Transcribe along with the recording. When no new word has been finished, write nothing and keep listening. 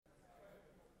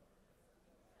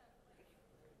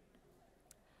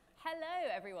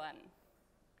Hello, everyone.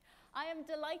 I am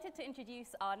delighted to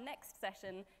introduce our next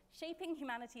session, Shaping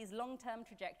Humanity's Long-Term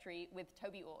Trajectory with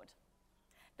Toby Ord.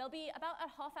 There'll be about a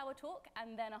half-hour talk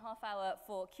and then a half-hour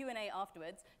for Q&A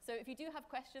afterwards. So if you do have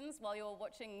questions while you're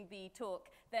watching the talk,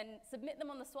 then submit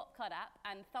them on the Swapcard app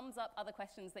and thumbs up other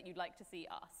questions that you'd like to see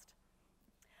asked.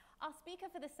 Our speaker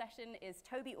for this session is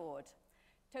Toby Ord.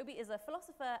 Toby is a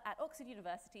philosopher at Oxford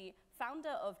University,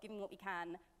 founder of Giving What We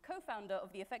Can, co-founder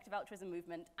of the Effective Altruism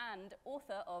Movement, and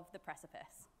author of The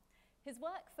Precipice. His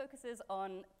work focuses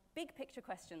on big picture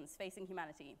questions facing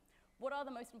humanity. What are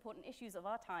the most important issues of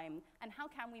our time, and how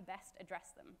can we best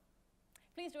address them?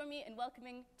 Please join me in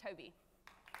welcoming Toby.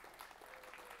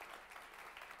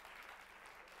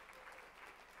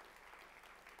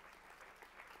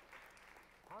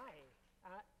 Hi.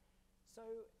 So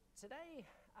today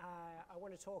I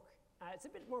want to talk, it's a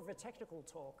bit more of a technical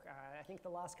talk. I think the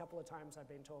last couple of times I've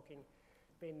been talking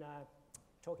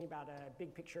about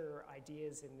big picture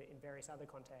ideas in various other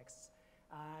contexts.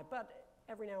 But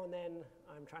every now and then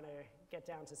I'm trying to get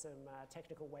down to some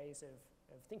technical ways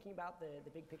of thinking about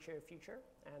the big picture future,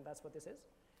 and that's what this is.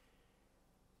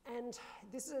 And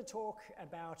this is a talk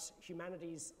about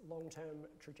humanity's long-term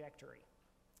trajectory.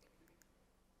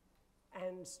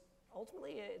 And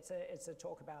ultimately, it's a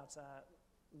talk about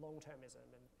long-termism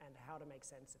and how to make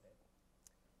sense of it.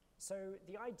 So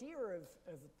the idea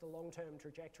of the long-term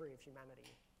trajectory of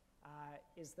humanity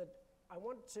is that I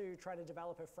want to try to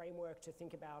develop a framework to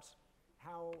think about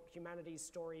how humanity's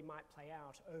story might play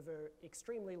out over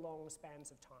extremely long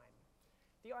spans of time.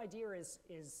 The idea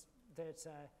is that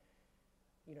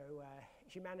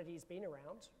humanity's been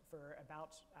around for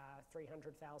about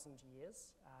 300,000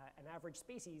 years. An average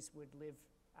species would live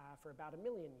for about 1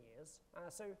 million years.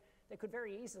 So there could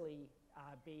very easily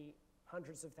be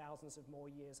hundreds of thousands of more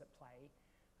years at play.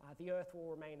 The Earth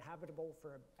will remain habitable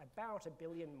for about 1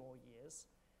 billion more years.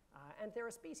 And there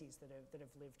are species that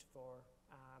have lived for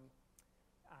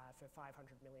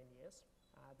 500 million years.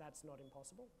 That's not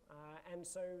impossible. And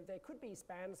so there could be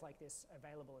spans like this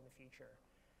available in the future.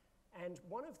 And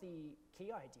one of the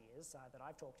key ideas that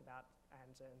I've talked about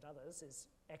and others is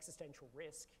existential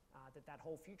risk, that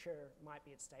whole future might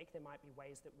be at stake. There might be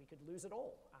ways that we could lose it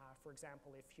all. For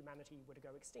example, if humanity were to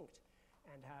go extinct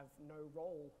and have no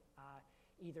role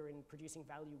either in producing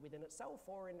value within itself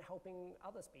or in helping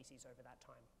other species over that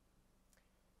time.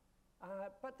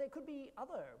 But there could be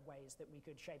other ways that we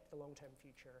could shape the long-term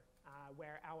future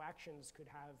where our actions could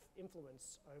have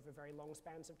influence over very long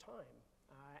spans of time.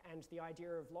 And the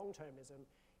idea of long-termism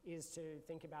is to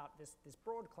think about this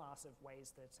broad class of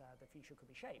ways that the future could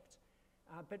be shaped.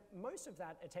 But most of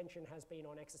that attention has been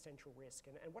on existential risk.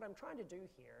 And what I'm trying to do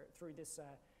here through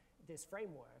this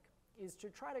framework is to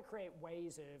try to create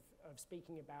ways of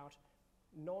speaking about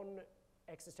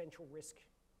non-existential risk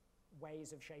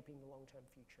ways of shaping the long-term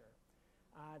future.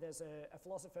 There's a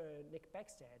philosopher, Nick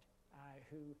Beckstead,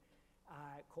 who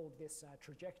called this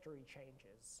trajectory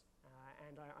changes.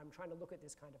 And I'm trying to look at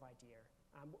this kind of idea.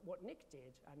 What Nick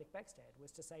did, Nick Beckstead,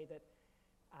 was to say that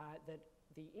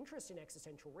the interest in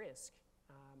existential risk,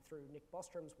 through Nick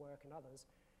Bostrom's work and others,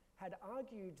 had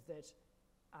argued that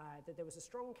there was a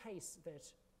strong case that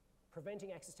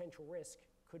preventing existential risk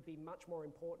could be much more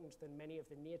important than many of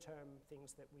the near-term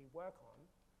things that we work on.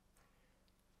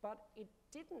 But it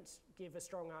didn't give a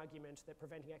strong argument that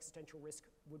preventing existential risk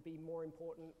would be more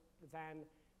important than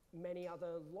many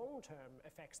other long-term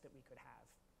effects that we could have.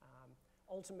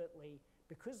 Ultimately,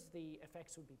 because the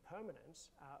effects would be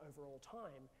permanent over all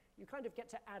time, you kind of get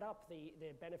to add up the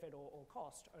benefit or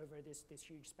cost over this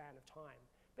huge span of time.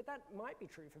 But that might be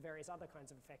true for various other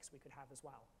kinds of effects we could have as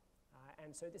well.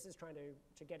 And so this is trying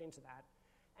to get into that.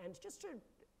 And just to,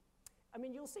 I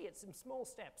mean, you'll see it's some small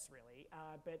steps, really,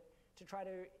 but to try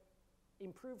to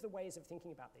improve the ways of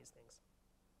thinking about these things.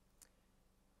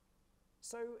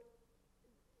 So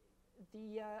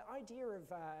the idea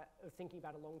of thinking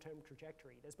about a long-term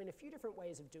trajectory, there's been a few different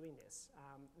ways of doing this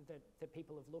that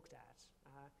people have looked at.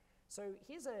 So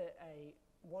here's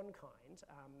one kind,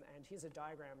 and here's a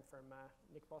diagram from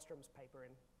Nick Bostrom's paper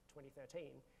in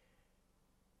 2013,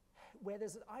 where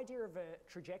there's an idea of a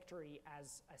trajectory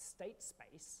as a state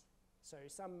space, so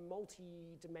some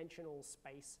multi-dimensional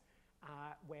space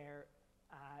where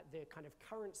the kind of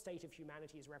current state of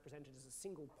humanity is represented as a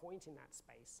single point in that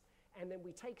space, and then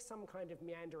we take some kind of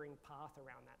meandering path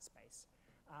around that space.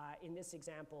 In this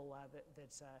example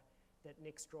that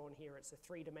Nick's drawn here, it's a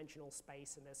 3-dimensional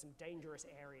space, and there's some dangerous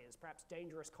areas, perhaps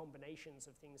dangerous combinations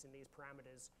of things in these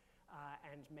parameters,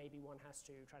 and maybe one has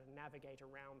to try to navigate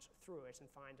around through it and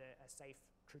find a safe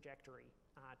trajectory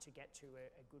to get to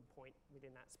a good point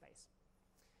within that space.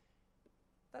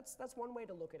 That's one way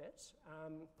to look at it.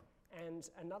 And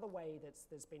another way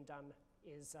that's been done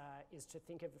is to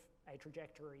think of a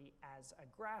trajectory as a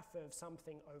graph of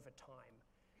something over time.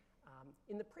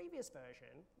 In the previous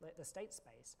version, the state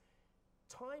space,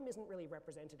 time isn't really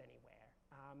represented anywhere.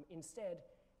 Instead,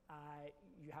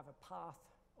 you have a path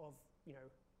of,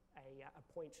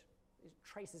 a point, it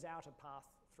traces out a path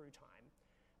through time.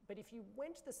 But if you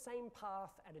went the same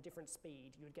path at a different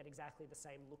speed, you would get exactly the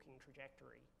same looking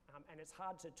trajectory. And it's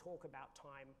hard to talk about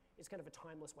time. It's kind of a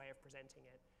timeless way of presenting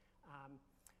it.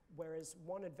 Whereas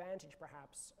one advantage,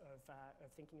 perhaps,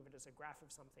 of thinking of it as a graph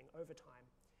of something over time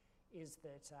is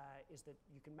that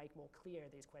you can make more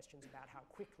clear these questions about how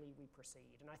quickly we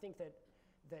proceed. And I think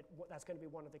that's going to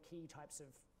be one of the key types of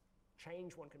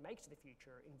change one can make to the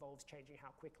future involves changing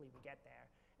how quickly we get there.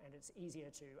 And it's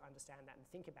easier to understand that and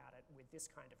think about it with this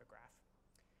kind of a graph.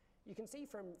 You can see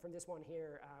from this one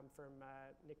here, from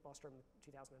Nick Bostrom,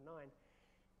 2009,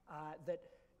 that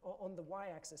on the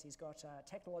y-axis he's got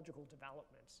technological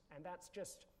development. And that's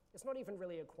just, it's not even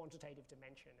really a quantitative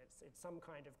dimension. It's some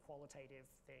kind of qualitative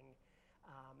thing.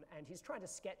 And he's trying to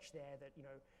sketch there that,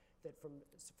 that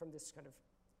from this kind of,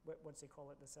 what does he call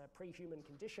it, this pre-human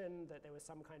condition, that there was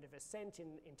some kind of ascent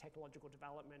in technological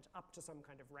development up to some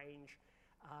kind of range.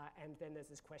 And then there's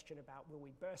this question about, will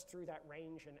we burst through that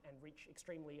range and reach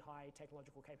extremely high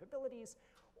technological capabilities,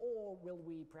 or will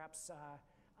we perhaps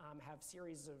have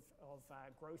series of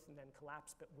growth and then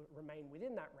collapse but remain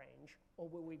within that range, or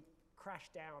will we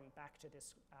crash down back to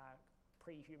this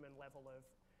pre-human level of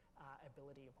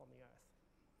ability upon the Earth?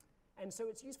 And so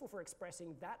it's useful for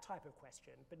expressing that type of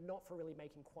question, but not for really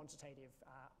making quantitative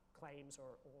claims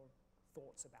or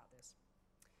thoughts about this.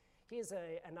 Here's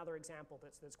another example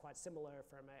that's quite similar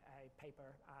from a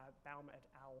paper, Baum et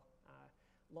al.,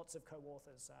 lots of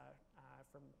co-authors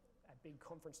from a big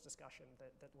conference discussion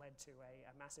that led to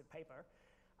a massive paper.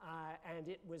 And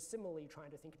it was similarly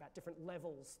trying to think about different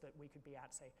levels that we could be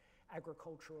at, say,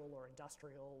 agricultural or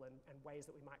industrial, and ways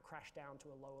that we might crash down to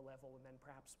a lower level and then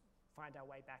perhaps find our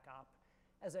way back up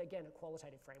as, again, a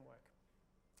qualitative framework.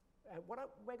 What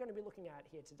we're going to be looking at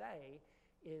here today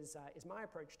is my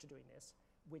approach to doing this,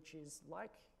 which is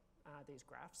like these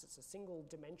graphs. It's a single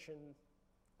dimension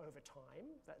over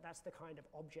time. That's the kind of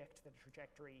object that a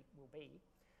trajectory will be.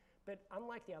 But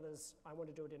unlike the others, I want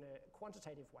to do it in a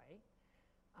quantitative way.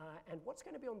 And what's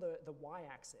going to be on the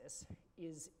y-axis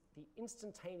is the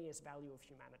instantaneous value of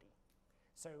humanity.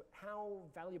 So how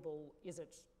valuable is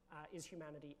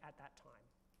humanity at that time?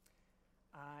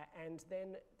 And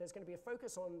then there's going to be a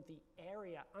focus on the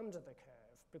area under the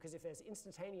curve, because if there's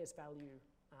instantaneous value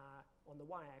on the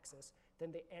y-axis,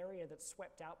 then the area that's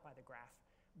swept out by the graph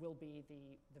will be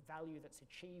the value that's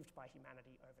achieved by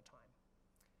humanity over time.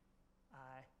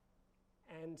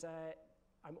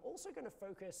 I'm also going to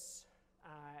focus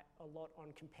a lot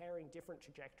on comparing different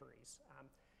trajectories.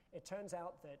 It turns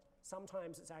out that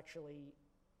sometimes it's actually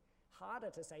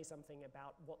harder to say something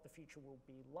about what the future will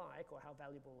be like or how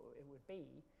valuable it would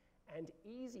be, and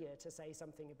easier to say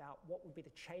something about what would be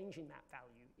the change in that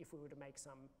value if we were to make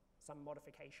some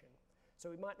modification. So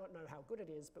we might not know how good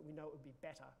it is, but we know it would be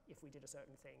better if we did a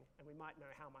certain thing, and we might know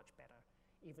how much better,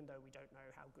 even though we don't know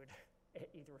how good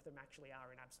either of them actually are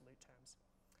in absolute terms.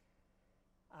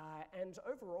 And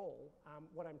overall,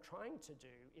 what I'm trying to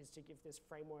do is to give this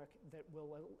framework that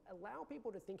will allow people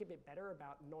to think a bit better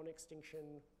about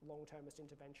non-extinction long-termist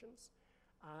interventions,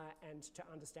 and to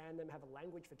understand them, have a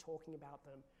language for talking about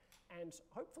them, and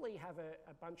hopefully have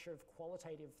a bunch of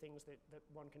qualitative things that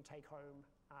one can take home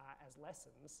as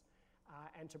lessons,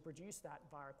 and to produce that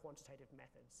via quantitative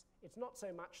methods. It's not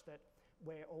so much that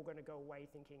we're all going to go away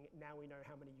thinking, now we know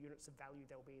how many units of value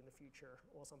there'll be in the future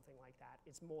or something like that.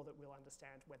 It's more that we'll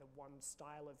understand whether one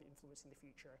style of influencing the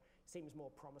future seems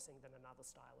more promising than another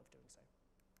style of doing so.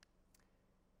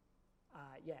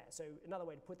 So another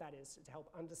way to put that is to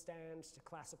help understand, to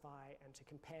classify, and to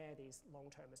compare these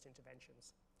long-termist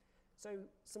interventions. So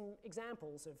some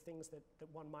examples of things that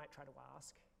one might try to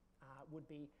ask would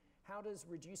be, how does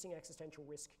reducing existential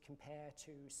risk compare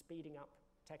to speeding up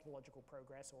technological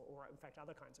progress, or in fact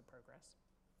other kinds of progress?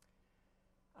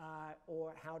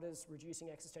 Or how does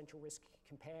reducing existential risk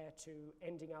compare to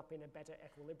ending up in a better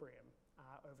equilibrium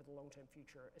over the long-term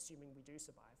future, assuming we do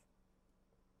survive?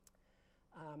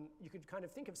 You could kind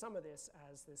of think of some of this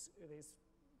as this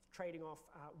trading off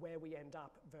where we end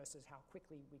up versus how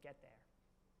quickly we get there.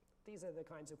 These are the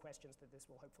kinds of questions that this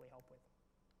will hopefully help with.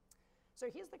 So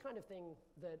here's the kind of thing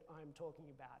that I'm talking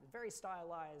about, a very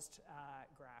stylized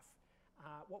graph.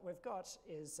 What we've got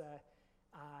is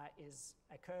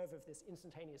a curve of this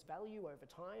instantaneous value over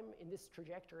time. In this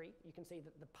trajectory, you can see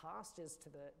that the past is to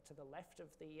the left of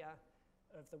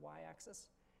of the y-axis.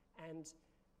 And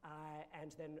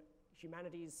then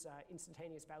humanity's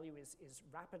instantaneous value is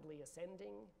rapidly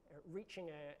ascending, reaching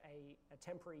a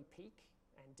temporary peak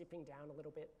and dipping down a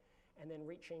little bit, and then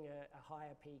reaching a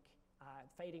higher peak,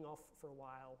 fading off for a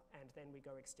while, and then we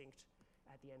go extinct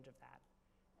at the end of that.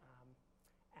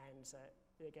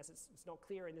 I guess it's not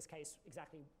clear in this case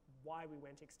exactly why we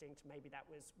went extinct. Maybe that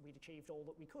was we'd achieved all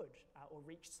that we could, or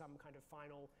reached some kind of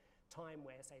final time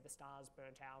where, say, the stars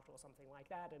burnt out or something like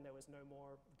that, and there was no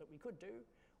more that we could do.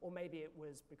 Or maybe it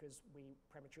was because we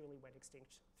prematurely went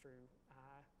extinct through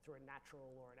a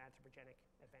natural or an anthropogenic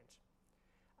event.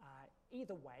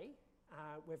 Either way,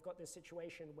 we've got this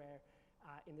situation where,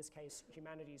 in this case,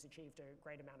 humanity's achieved a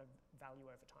great amount of value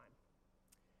over time.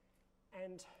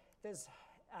 And there's,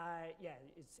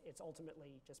 it's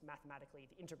ultimately just mathematically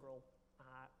the integral.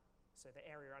 So the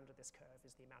area under this curve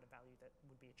is the amount of value that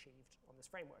would be achieved on this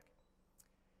framework.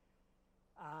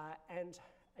 And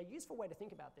a useful way to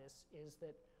think about this is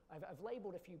that I've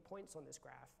labeled a few points on this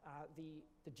graph.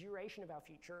 The duration of our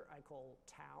future I call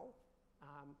tau.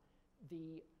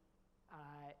 The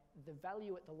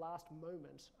value at the last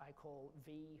moment I call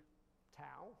v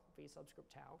tau, v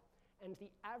subscript tau. And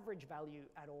the average value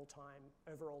at all time,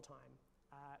 over all time,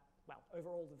 over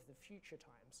all of the future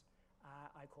times,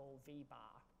 I call v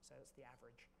bar, so it's the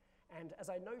average. And as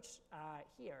I note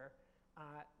here,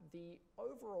 the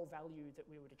overall value that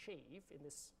we would achieve in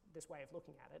this way of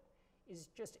looking at it is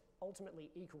just ultimately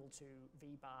equal to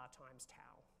v bar times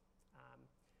tau.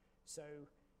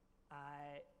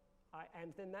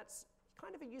 And then that's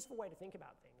kind of a useful way to think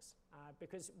about things,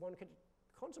 because one could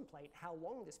contemplate how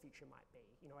long this future might be.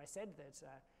 You know, I said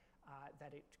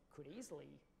that it could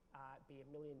easily be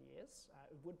 1 million years.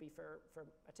 It would be for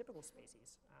a typical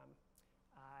species.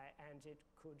 And it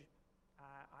could,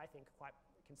 I think, quite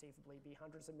conceivably be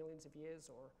hundreds of millions of years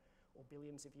or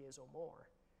billions of years or more.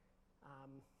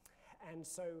 And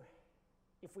so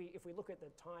if we look at the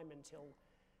time until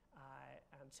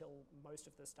most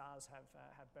of the stars have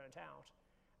burnt out,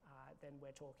 then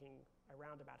we're talking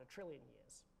around about 1 trillion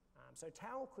years. So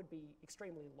tau could be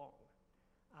extremely long.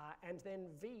 And then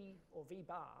v, or v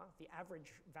bar, the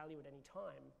average value at any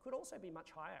time, could also be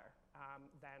much higher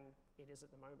than it is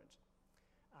at the moment.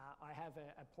 I have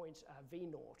a point v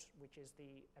naught, which is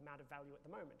the amount of value at the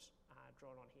moment,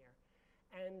 drawn on here.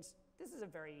 And this is a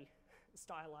very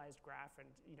stylized graph, and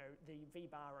you know, the v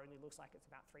bar only looks like it's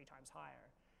about 3 times higher.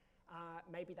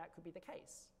 Maybe that could be the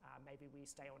case. Maybe we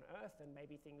stay on Earth and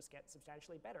maybe things get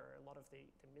substantially better. A lot of the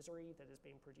misery that is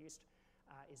being produced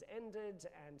is ended,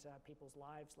 and people's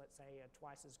lives, let's say, are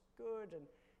twice as good, and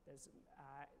there's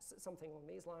something along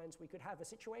these lines. We could have a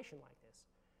situation like this.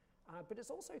 But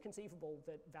it's also conceivable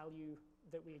that value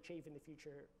that we achieve in the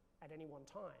future at any one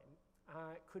time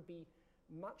could be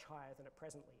much higher than it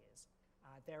presently is.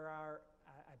 There are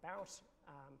about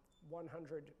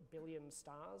 100 billion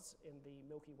stars in the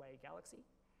Milky Way galaxy.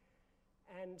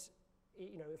 And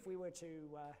you know, if we were to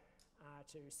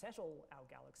settle our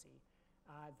galaxy,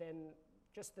 then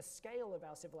just the scale of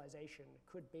our civilization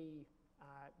could be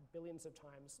billions of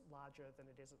times larger than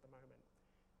it is at the moment.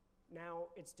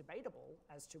 Now, it's debatable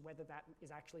as to whether that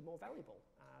is actually more valuable.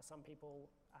 Some people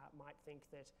might think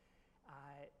that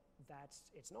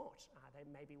it's not. They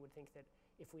maybe would think that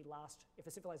if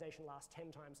a civilization lasts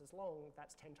 10 times as long,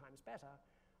 that's 10 times better.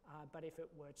 But if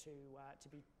it were to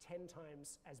be 10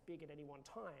 times as big at any one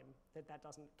time, that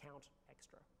doesn't count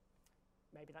extra.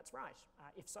 Maybe that's right.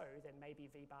 If so, then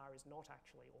maybe v bar is not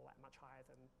actually all that much higher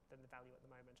than the value at the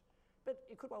moment. But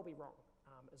it could well be wrong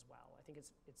as well. I think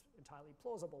it's entirely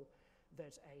plausible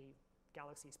that a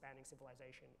galaxy-spanning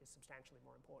civilization is substantially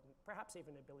more important, perhaps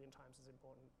even 1 billion times as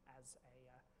important as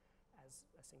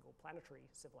a single planetary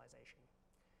civilization.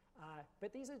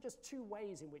 But these are just 2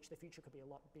 ways in which the future could be a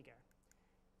lot bigger.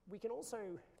 We can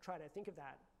also try to think of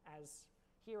that as,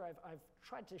 here I've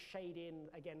tried to shade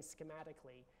in, again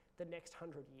schematically, the next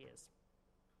 100 years.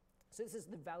 So this is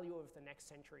the value of the next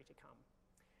century to come.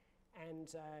 And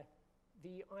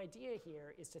the idea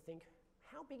here is to think,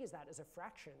 how big is that as a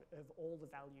fraction of all the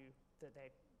value that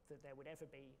there would ever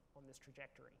be on this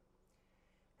trajectory?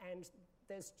 And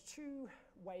there's 2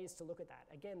 ways to look at that.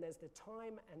 Again, there's the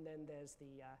time, and then there's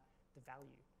the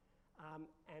value.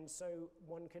 And so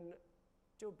one can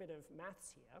do a bit of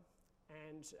maths here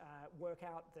and work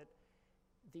out that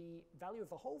the value of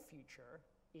the whole future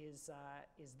is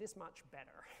this much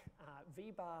better.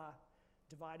 V bar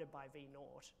divided by v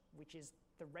naught, which is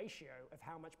the ratio of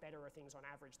how much better are things on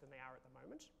average than they are at the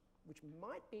moment, which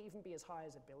might even be as high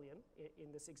as 1 billion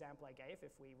in this example I gave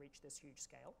if we reach this huge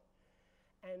scale.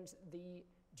 And the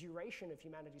duration of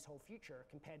humanity's whole future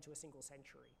compared to a single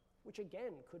century, which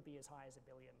again could be as high as 1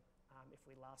 billion if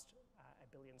we last 1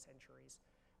 billion centuries,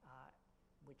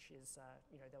 which is,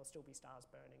 there'll still be stars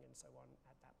burning and so on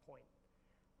at that point.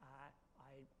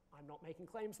 I'm not making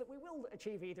claims that we will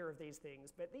achieve either of these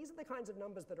things, but these are the kinds of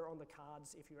numbers that are on the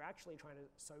cards if you're actually trying to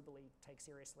soberly take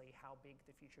seriously how big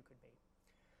the future could be.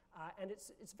 And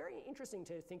it's very interesting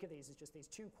to think of these as just these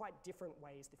two quite different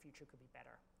ways the future could be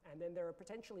better. And then there are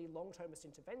potentially long-termist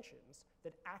interventions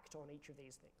that act on each of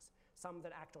these things. Some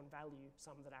that act on value,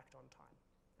 some that act on time.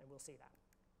 And we'll see that.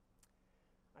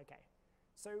 Okay,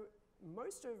 so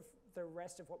most of the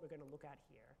rest of what we're going to look at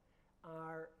here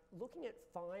are looking at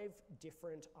 5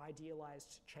 different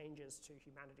idealized changes to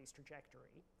humanity's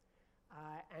trajectory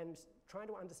and trying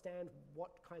to understand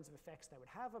what kinds of effects they would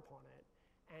have upon it,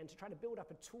 and to try to build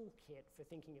up a toolkit for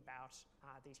thinking about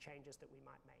these changes that we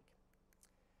might make.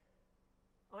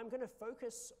 I'm going to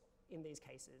focus in these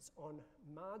cases on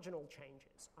marginal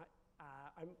changes.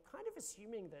 I'm kind of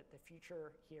assuming that the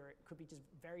future here could be just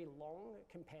very long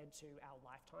compared to our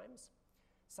lifetimes,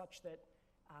 such that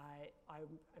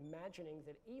I'm imagining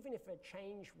that even if a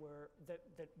change were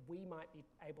that we might be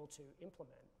able to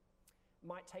implement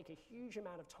might take a huge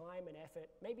amount of time and effort,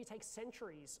 maybe take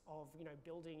centuries of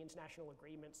building international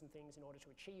agreements and things in order to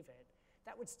achieve it,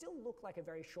 that would still look like a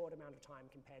very short amount of time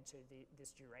compared to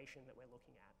this duration that we're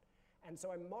looking at. And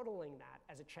so I'm modeling that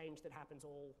as a change that happens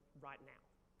all right now.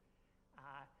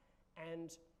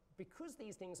 And because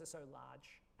these things are so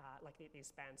large, like these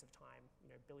spans of time,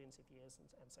 billions of years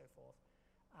and so forth,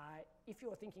 if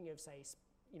you're thinking of, say,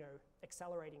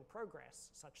 accelerating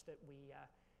progress such that we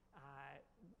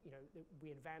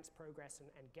advance progress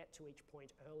and get to each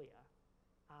point earlier,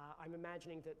 I'm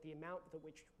imagining that the amount at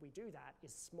which we do that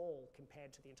is small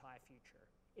compared to the entire future.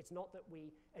 It's not that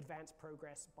we advance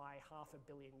progress by 500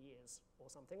 million years or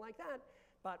something like that,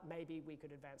 but maybe we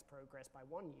could advance progress by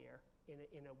 1 year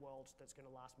in a world that's going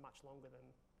to last much longer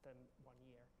than 1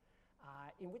 year.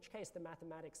 In which case the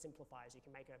mathematics simplifies. You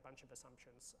can make a bunch of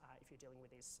assumptions if you're dealing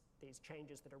with these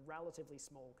changes that are relatively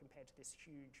small compared to this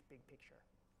huge big picture.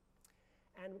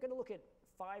 And we're going to look at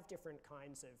 5 different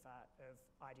kinds of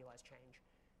idealized change.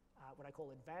 What I call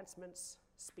advancements,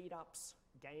 speed-ups,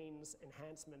 gains,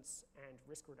 enhancements, and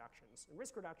risk reductions. And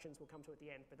risk reductions we'll come to at the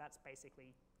end, but that's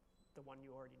basically the one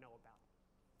you already know about.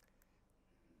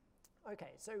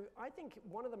 Okay, so I think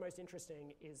one of the most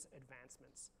interesting is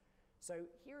advancements. So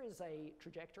here is a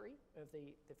trajectory of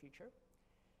the future.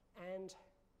 And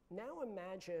now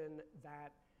imagine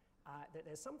that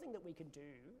there's something that we can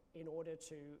do in order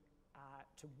to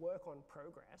work on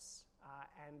progress.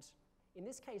 And in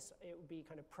this case, it would be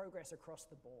kind of progress across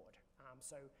the board.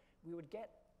 So we would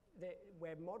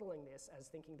we're modeling this as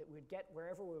thinking that we'd get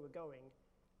wherever we were going,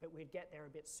 but we'd get there a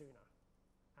bit sooner.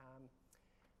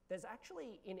 There's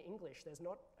actually, in English, there's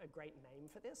not a great name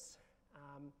for this.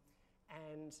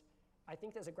 And I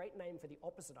think there's a great name for the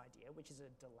opposite idea, which is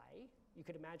a delay. You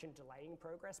could imagine delaying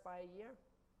progress by a year,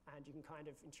 and you can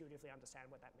kind of intuitively understand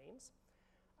what that means.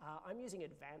 I'm using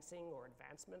advancing or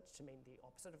advancement to mean the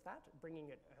opposite of that, bringing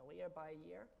it earlier by a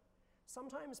year.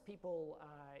 Sometimes people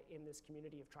in this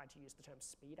community have tried to use the term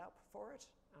speed up for it,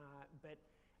 but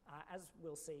as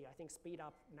we'll see, I think speed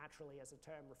up naturally as a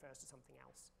term refers to something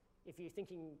else. If you're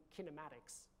thinking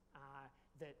kinematics,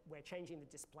 that we're changing the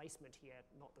displacement here,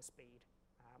 not the speed.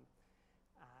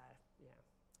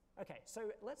 Yeah. Okay, so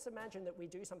let's imagine that we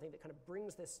do something that kind of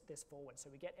brings this forward,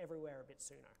 so we get everywhere a bit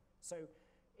sooner. So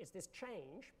it's this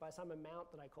change by some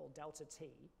amount that I call delta t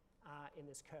in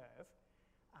this curve,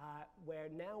 where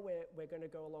now we're going to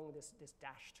go along this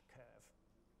dashed curve.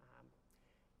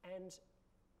 And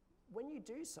when you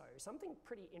do so, something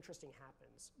pretty interesting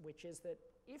happens, which is that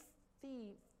if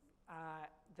the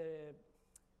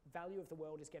value of the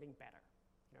world is getting better,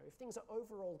 if things are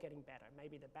overall getting better,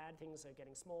 maybe the bad things are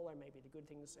getting smaller, maybe the good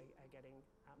things are getting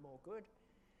more good,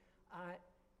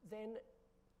 then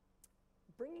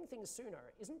bringing things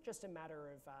sooner isn't just a matter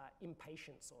of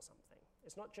impatience or something.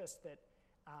 It's not just that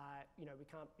we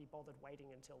can't be bothered waiting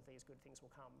until these good things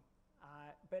will come,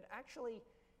 but actually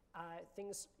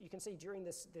things you can see during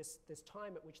this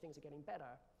time at which things are getting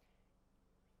better,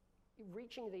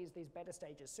 reaching these better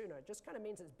stages sooner just kind of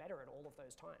means it's better at all of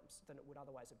those times than it would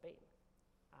otherwise have been.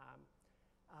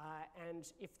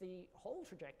 And if the whole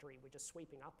trajectory were just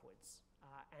sweeping upwards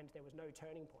and there was no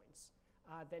turning points,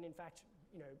 then in fact,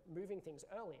 moving things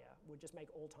earlier would just make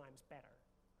all times better.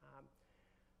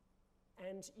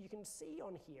 And you can see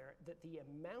on here that the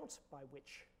amount by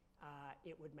which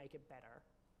it would make it better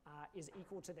is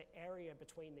equal to the area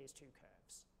between these two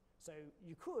curves. So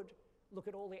you could look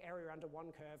at all the area under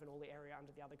one curve and all the area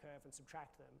under the other curve and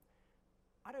subtract them.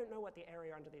 I don't know what the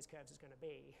area under these curves is going to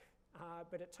be,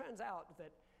 but it turns out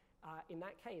that in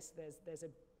that case, there's a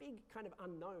big kind of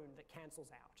unknown that cancels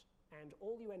out. And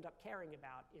all you end up caring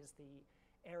about is the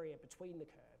area between the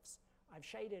curves. I've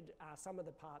shaded some of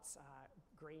the parts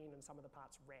green and some of the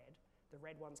parts red. The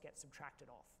red ones get subtracted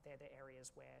off. They're the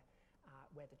areas where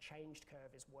the changed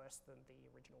curve is worse than the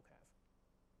original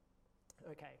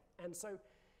curve. Okay, and so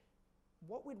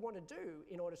what we'd want to do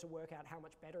in order to work out how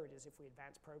much better it is if we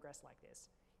advance progress like this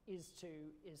is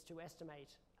to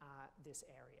estimate this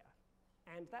area.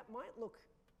 And that might look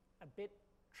a bit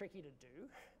tricky to do,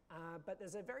 but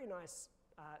there's a very nice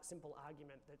simple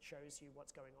argument that shows you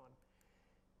what's going on.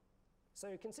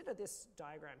 So consider this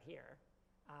diagram here,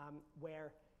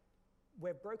 where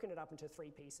we've broken it up into 3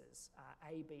 pieces,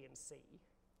 A, B, and C.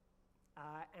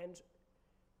 And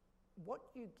what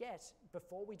you get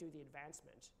before we do the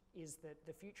advancement is that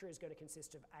the future is going to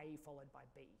consist of A followed by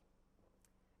B.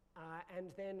 And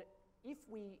then if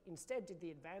we instead did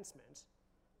the advancement,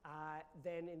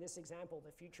 then in this example,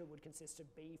 the future would consist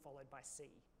of B followed by C.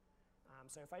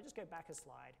 So if I just go back a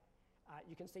slide,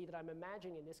 you can see that I'm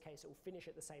imagining in this case it will finish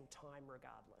at the same time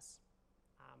regardless.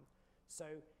 So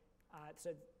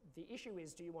the issue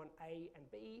is, do you want A and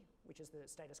B, which is the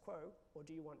status quo, or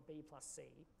do you want B plus C?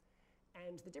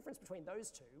 And the difference between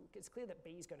those two, it's clear that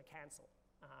B is going to cancel,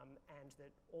 and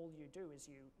that all you do is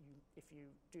if you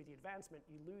do the advancement,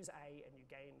 you lose A and you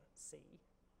gain C.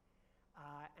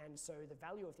 And so the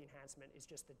value of the enhancement is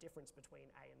just the difference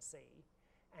between A and C.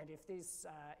 And if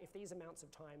these amounts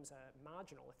of times are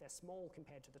marginal, if they're small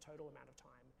compared to the total amount of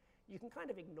time, you can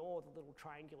kind of ignore the little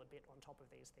triangular bit on top of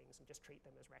these things and just treat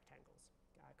them as rectangles,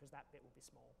 because that bit will be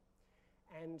small.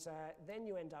 And then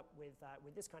you end up with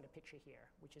this kind of picture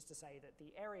here, which is to say that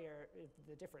the area,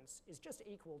 the difference, is just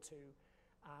equal to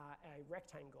a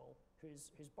rectangle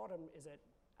whose bottom is at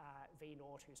v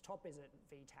naught, whose top is at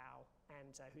v tau,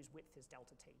 and whose width is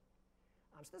delta t.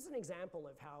 So this is an example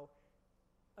of how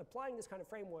applying this kind of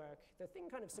framework, the thing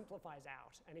kind of simplifies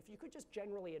out. And if you could just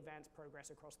generally advance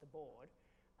progress across the board,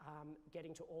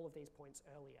 getting to all of these points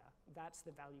earlier, that's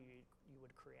the value you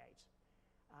would create.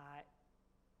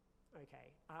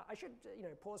 Okay, I should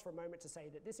pause for a moment to say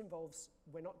that this involves,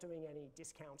 we're not doing any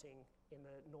discounting in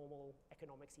the normal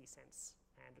economics-y sense.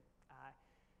 And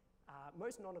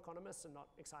most non-economists are not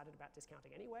excited about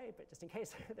discounting anyway, but just in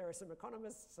case there are some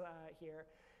economists here,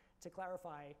 to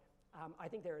clarify, I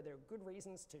think there are good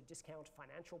reasons to discount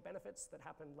financial benefits that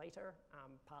happen later,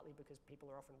 partly because people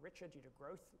are often richer due to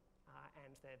growth,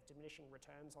 and they're diminishing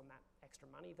returns on that extra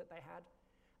money that they had,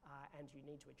 and you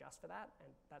need to adjust for that,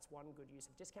 and that's one good use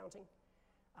of discounting.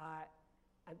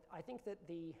 And I think that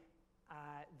the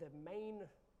main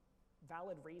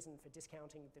valid reason for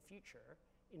discounting the future,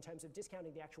 in terms of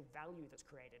discounting the actual value that's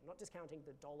created, not discounting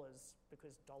the dollars,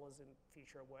 because dollars in the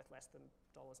future are worth less than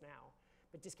dollars now,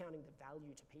 but discounting the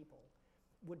value to people,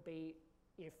 would be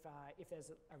if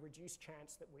there's a reduced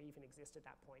chance that we even exist at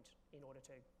that point in order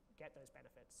to get those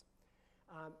benefits.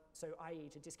 So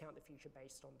i.e. to discount the future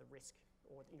based on the risk,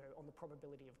 or on the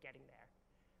probability of getting there.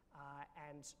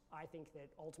 And I think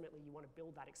that ultimately you want to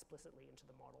build that explicitly into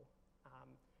the model,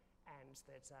 and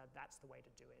that's the way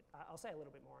to do it. I'll say a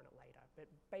little bit more on it later, but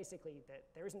basically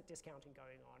that there isn't discounting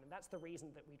going on, and that's the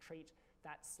reason that we treat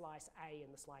that slice A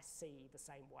and the slice C the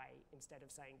same way, instead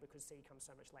of saying because C comes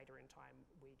so much later in time,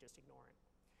 we just ignore it.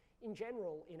 In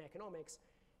general, in economics,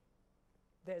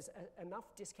 there's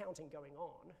enough discounting going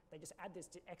on, they just add this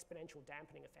exponential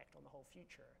dampening effect on the whole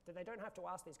future, that they don't have to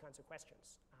ask these kinds of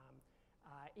questions.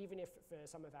 Even if for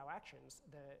some of our actions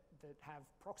that have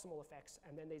proximal effects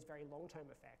and then these very long-term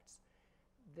effects,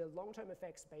 the long-term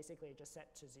effects basically are just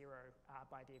set to 0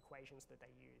 by the equations that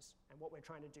they use. And what we're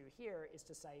trying to do here is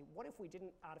to say, what if we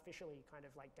didn't artificially kind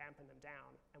of like dampen them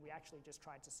down, and we actually just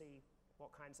tried to see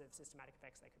what kinds of systematic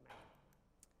effects they could make?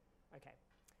 Okay.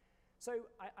 So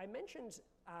I mentioned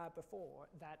before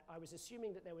that I was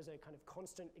assuming that there was a kind of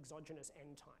constant exogenous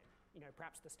end time.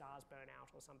 Perhaps the stars burn out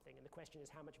or something, and the question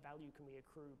is how much value can we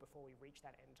accrue before we reach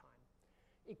that end time?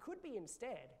 It could be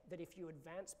instead that if you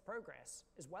advance progress,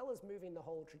 as well as moving the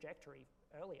whole trajectory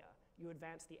earlier, you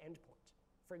advance the end point.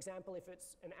 For example, if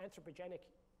it's an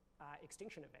anthropogenic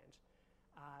extinction event,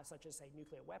 such as, say,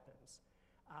 nuclear weapons,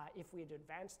 if we had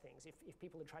advanced things, if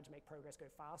people had tried to make progress go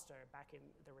faster back in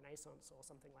the Renaissance or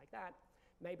something like that,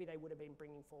 maybe they would have been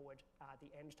bringing forward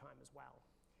the end time as well.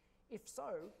 If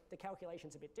so, the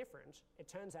calculation's a bit different. It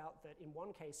turns out that in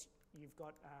one case, you've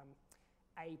got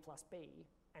A plus B,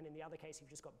 and in the other case, you've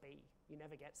just got B. You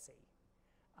never get C.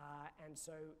 And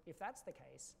so if that's the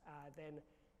case, then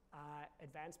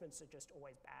advancements are just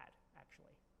always bad,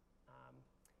 actually.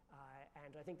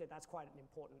 And I think that that's quite an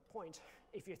important point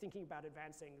if you're thinking about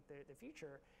advancing the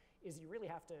future, is you really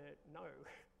have to know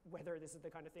whether this is the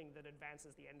kind of thing that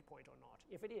advances the endpoint or not.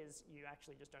 If it is, you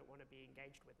actually just don't want to be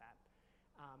engaged with that.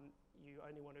 You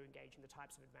only want to engage in the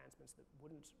types of advancements that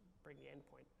wouldn't bring the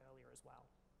endpoint earlier as well.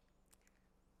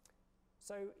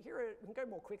 So here we can go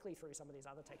more quickly through some of these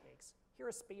other techniques. Here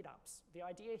are speed-ups. The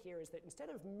idea here is that instead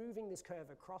of moving this curve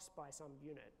across by some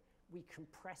unit, we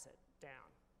compress it down.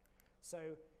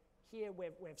 So here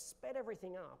we've sped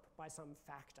everything up by some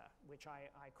factor, which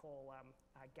I call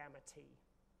gamma t.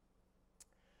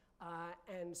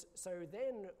 And so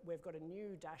then we've got a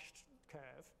new dashed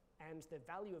curve, and the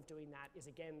value of doing that is,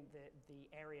 again,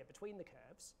 the area between the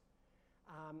curves.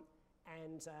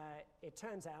 And it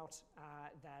turns out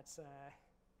that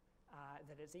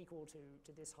it's equal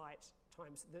to this height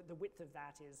times the width of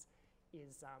that is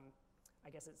I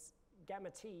guess it's gamma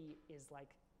t is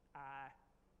like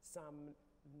some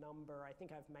number. I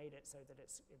think I've made it so that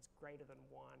it's greater than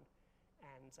 1,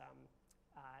 and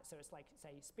so it's like,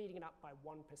 say, speeding it up by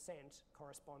 1%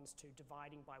 corresponds to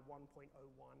dividing by 1.01,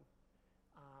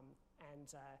 and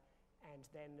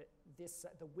then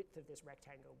the width of this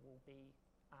rectangle will be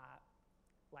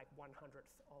like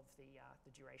 1/100th of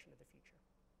the duration of the future.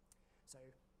 So,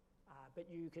 but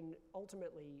you can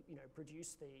ultimately,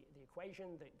 produce the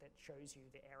equation that shows you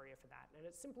the area for that, and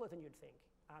it's simpler than you'd think.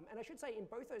 And I should say, in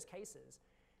both those cases,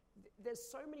 there's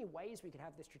so many ways we could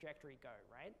have this trajectory go,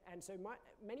 right? And so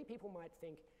many people might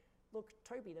think, look,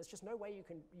 Toby, there's just no way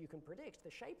you can predict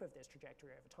the shape of this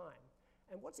trajectory over time.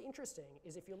 And what's interesting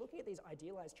is if you're looking at these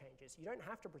idealized changes, you don't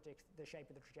have to predict the shape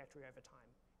of the trajectory over time.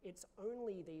 It's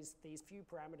only these few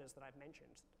parameters that I've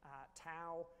mentioned,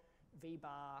 tau, v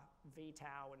bar, v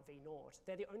tau, and v naught.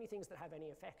 They're the only things that have any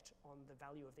effect on the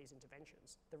value of these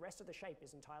interventions. The rest of the shape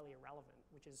is entirely irrelevant,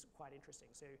 which is quite interesting.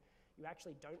 So you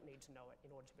actually don't need to know it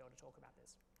in order to be able to talk about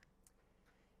this.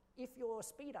 If your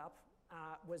speed up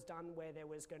was done where there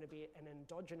was going to be an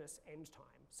endogenous end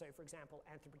time, so for example,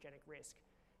 anthropogenic risk,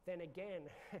 then again,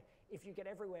 if you get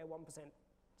everywhere 1%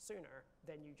 sooner,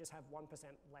 then you just have 1%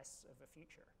 less of a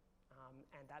future.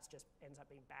 And that just ends up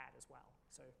being bad as well.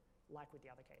 So like with the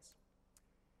other case.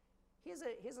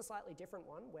 Here's a slightly different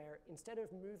one where instead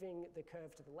of moving the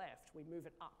curve to the left, we move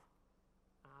it up.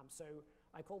 So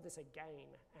I call this a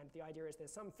gain, and the idea is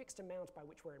there's some fixed amount by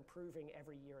which we're improving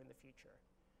every year in the future.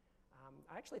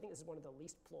 I actually think this is one of the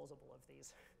least plausible of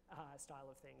these style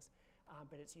of things,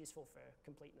 but it's useful for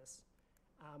completeness.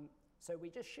 So we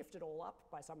just shift it all up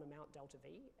by some amount delta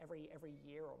v. Every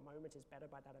year or moment is better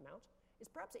by that amount. It's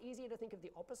perhaps easier to think of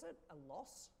the opposite, a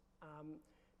loss.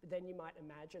 But then you might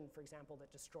imagine, for example,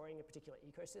 that destroying a particular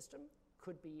ecosystem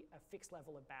could be a fixed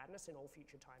level of badness in all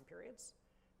future time periods.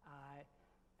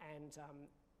 And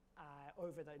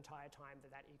over the entire time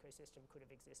that ecosystem could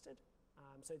have existed.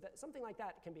 So something like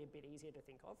that can be a bit easier to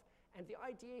think of. And the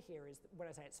idea here is, that when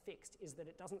I say it's fixed, is that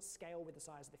it doesn't scale with the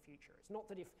size of the future. It's not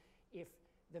that if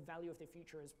the value of the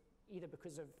future is either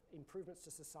because of improvements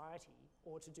to society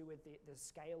or to do with the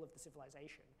scale of the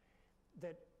civilization,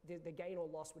 that the gain or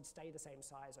loss would stay the same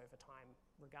size over time,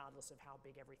 regardless of how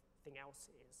big everything else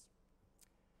is.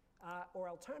 Or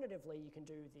alternatively, you can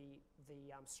do the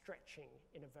stretching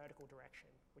in a vertical direction,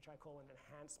 which I call an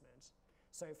enhancement.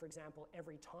 So for example,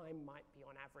 every time might be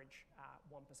on average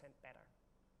 1% better.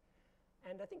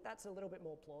 And I think that's a little bit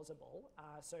more plausible.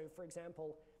 So for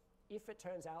example, if it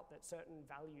turns out that certain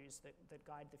values that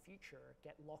guide the future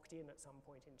get locked in at some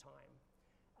point in time,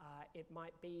 it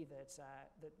might be that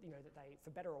they,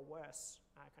 for better or worse,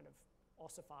 kind of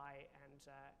ossify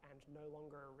and no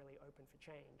longer are really open for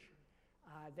change.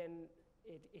 Then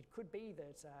it could be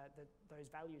that those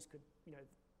values could,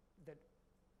 that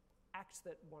acts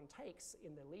that one takes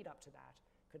in the lead up to that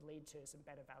could lead to some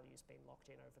better values being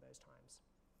locked in over those times.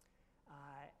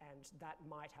 And that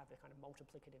might have a kind of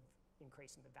multiplicative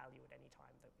increase in the value at any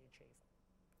time that we achieve.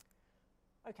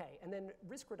 Okay, and then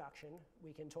risk reduction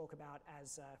we can talk about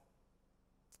as,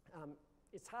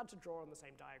 it's hard to draw on the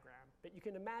same diagram, but you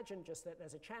can imagine just that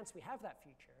there's a chance we have that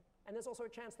future, and there's also a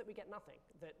chance that we get nothing,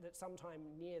 that sometime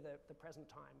near the present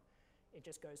time, it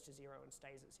just goes to 0 and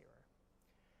stays at 0.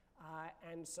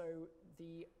 And so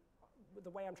the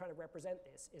way I'm trying to represent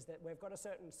this is that we've got a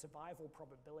certain survival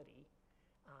probability,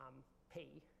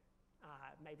 P.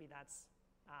 Maybe that's,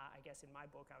 I guess in my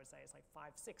book I would say it's like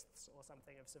 5/6 or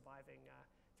something of surviving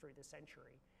through the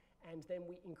century. And then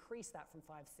we increase that from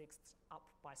 5/6 up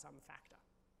by some factor.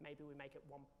 Maybe we make it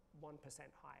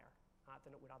 1% higher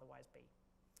than it would otherwise be.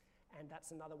 And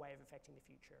that's another way of affecting the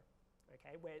future,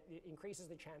 okay, where it increases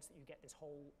the chance that you get this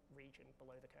whole region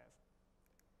below the curve.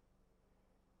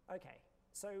 Okay,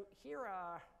 so here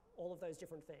are all of those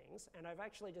different things, and I've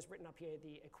actually just written up here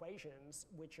the equations,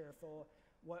 which are for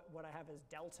what I have as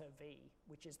delta V,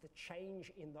 which is the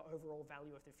change in the overall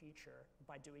value of the future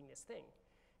by doing this thing.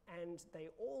 And they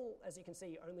all, as you can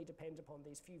see, only depend upon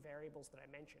these few variables that I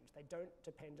mentioned. They don't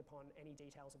depend upon any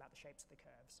details about the shapes of the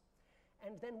curves.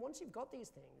 And then once you've got these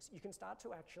things, you can start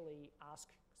to actually ask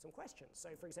some questions. So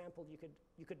for example,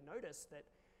 you could notice that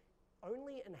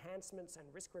only enhancements and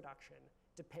risk reduction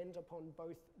depend upon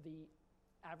both the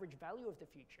average value of the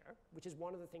future, which is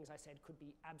one of the things I said could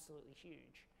be absolutely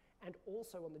huge, and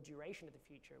also on the duration of the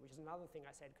future, which is another thing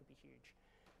I said could be huge.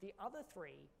 The other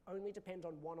three only depend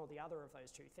on one or the other of those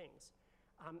two things.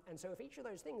 And so if each of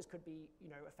those things could be,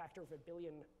 a factor of 1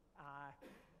 billion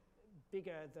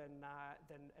bigger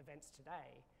than events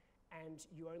today, and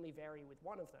you only vary with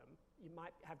one of them, you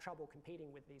might have trouble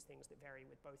competing with these things that vary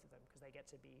with both of them because they get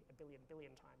to be 1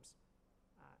 billion times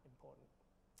important.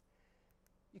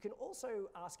 You can also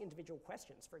ask individual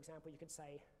questions. For example, you could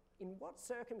say, in what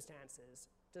circumstances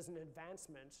does an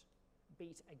advancement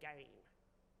beat a gain?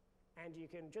 And you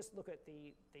can just look at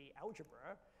the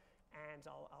algebra, and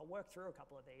I'll work through a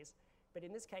couple of these. But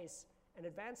in this case, an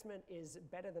advancement is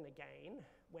better than a gain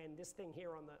when this thing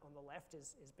here on the left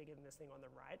is bigger than this thing on the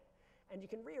right. And you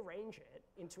can rearrange it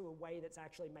into a way that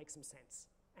actually makes some sense.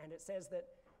 And it says that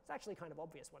it's actually kind of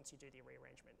obvious once you do the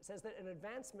rearrangement. It says that an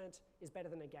advancement is better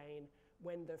than a gain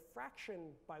when the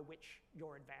fraction by which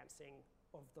you're advancing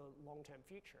of the long-term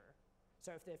future,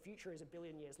 so if the future is 1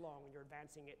 billion years long and you're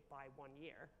advancing it by 1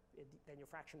 year, then your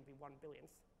fraction would be 1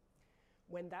 billionth.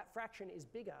 When that fraction is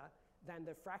bigger than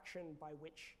the fraction by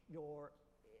which you're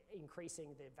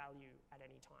increasing the value at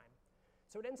any time.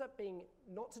 So it ends up being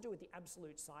not to do with the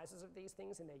absolute sizes of these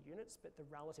things in their units, but the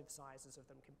relative sizes of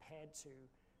them compared to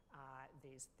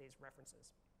these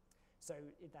references. So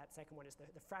that second one is the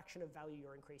fraction of value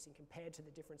you're increasing compared to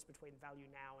the difference between value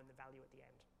now and the value at the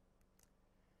end.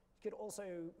 You could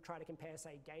also try to compare,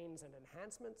 say, gains and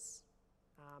enhancements,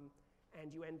 and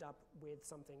you end up with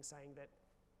something saying that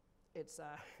it's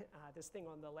this thing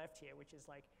on the left here, which is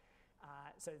like,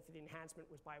 so if the enhancement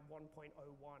was by 1.01,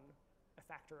 a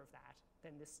factor of that,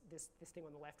 then this thing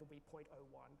on the left will be 0.01,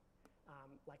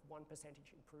 like 1%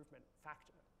 improvement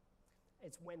factor.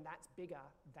 It's when that's bigger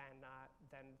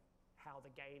than how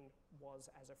the gain was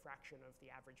as a fraction of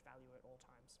the average value at all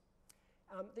times.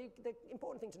 The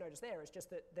important thing to notice there is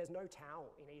just that there's no tau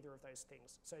in either of those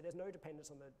things. So there's no dependence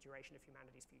on the duration of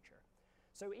humanity's future.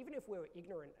 So even if we're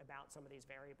ignorant about some of these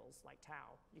variables like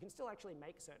tau, you can still actually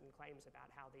make certain claims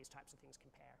about how these types of things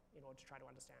compare in order to try to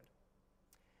understand.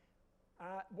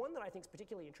 One that I think is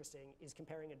particularly interesting is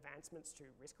comparing advancements to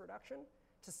risk reduction.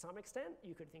 To some extent,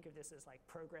 you could think of this as like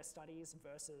progress studies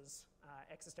versus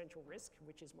existential risk,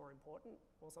 which is more important,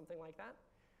 or something like that.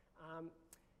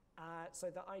 So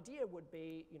the idea would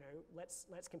be, let's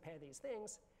compare these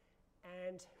things,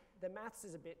 and the maths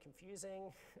is a bit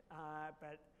confusing,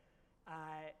 but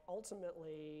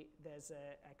ultimately there's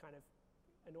a kind of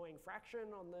annoying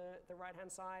fraction on the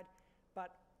right-hand side,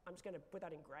 but I'm just going to put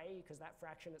that in gray because that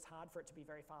fraction, it's hard for it to be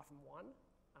very far from 1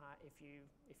 if you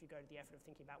go to the effort of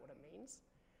thinking about what it means.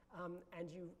 And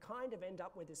you kind of end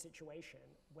up with a situation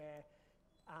where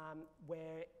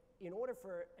in order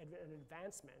for an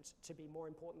advancement to be more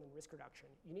important than risk reduction,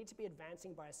 you need to be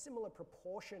advancing by a similar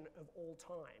proportion of all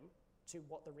time to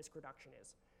what the risk reduction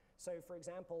is. So for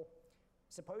example,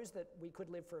 suppose that we could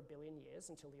live for 1 billion years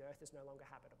until the Earth is no longer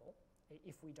habitable,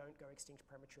 if we don't go extinct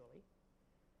prematurely.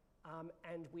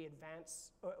 And we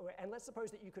advance, and let's suppose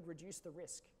that you could reduce the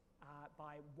risk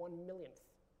by 1 millionth.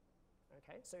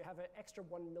 Okay, so you have an extra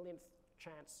 1 millionth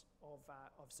chance of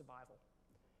survival.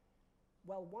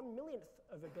 Well, 1 millionth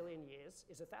of 1 billion years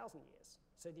is 1,000 years.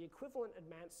 So the equivalent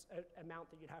amount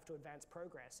that you'd have to advance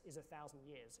progress is 1,000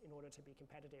 years in order to be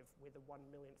competitive with a 1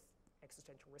 millionth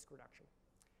existential risk reduction.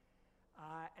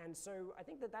 And so I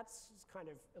think that that's kind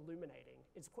of illuminating.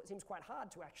 It seems quite hard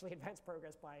to actually advance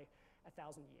progress by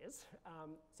 1,000 years.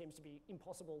 Seems to be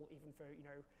impossible even for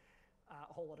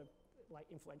a whole lot of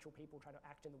influential people try to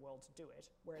act in the world to do it,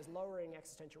 whereas lowering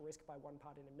existential risk by 1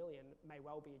 part in a million may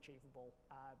well be achievable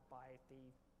by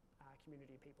the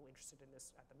community of people interested in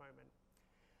this at the moment.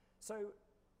 So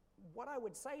what I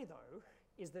would say, though,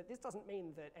 is that this doesn't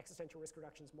mean that existential risk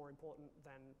reduction is more important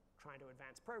than trying to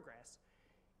advance progress.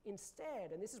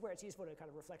 Instead, and this is where it's useful to kind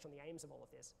of reflect on the aims of all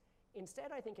of this,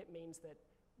 instead I think it means that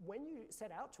when you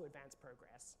set out to advance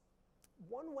progress,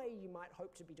 one way you might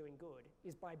hope to be doing good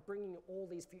is by bringing all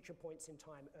these future points in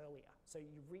time earlier. So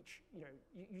you reach,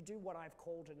 you do what I've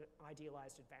called an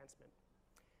idealized advancement.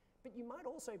 But you might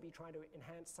also be trying to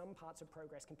enhance some parts of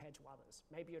progress compared to others.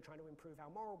 Maybe you're trying to improve our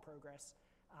moral progress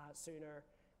sooner,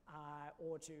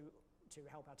 or to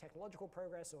help our technological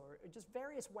progress, or just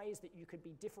various ways that you could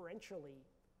be differentially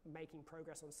making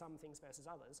progress on some things versus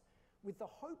others, with the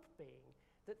hope being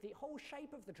that the whole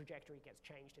shape of the trajectory gets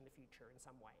changed in the future in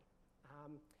some way.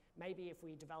 Maybe if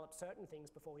we develop certain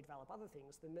things before we develop other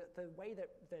things, then the way that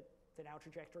our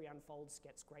trajectory unfolds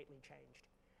gets greatly changed.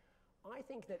 I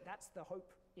think that that's the hope.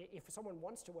 If someone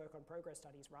wants to work on progress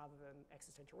studies rather than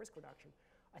existential risk reduction,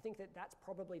 I think that that's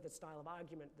probably the style of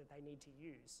argument that they need to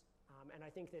use. And I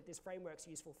think that this framework's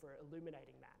useful for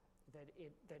illuminating that.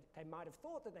 That they might have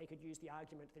thought that they could use the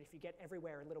argument that if you get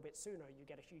everywhere a little bit sooner, you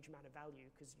get a huge amount of value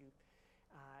because you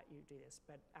do this,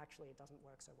 but actually it doesn't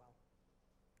work so well.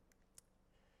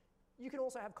 You can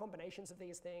also have combinations of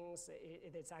these things.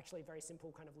 It's actually very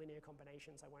simple kind of linear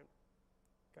combinations. I won't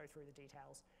go through the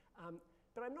details.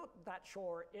 But I'm not that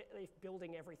sure if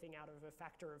building everything out of a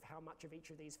factor of how much of each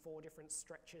of these 4 different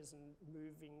stretches and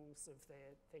movings of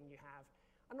the thing you have,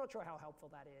 I'm not sure how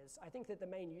helpful that is. I think that the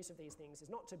main use of these things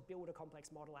is not to build a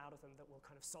complex model out of them that will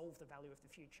kind of solve the value of the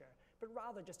future, but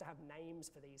rather just to have names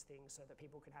for these things so that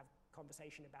people can have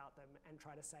conversation about them and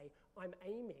try to say, I'm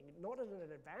aiming not at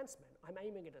an advancement, I'm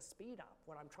aiming at a speed up.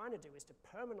 What I'm trying to do is to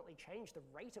permanently change the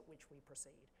rate at which we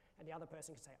proceed. And the other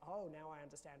person can say, oh, now I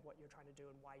understand what you're trying to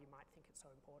do and why you might think it's so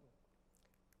important.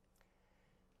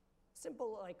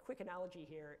 Simple, quick analogy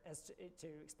here as to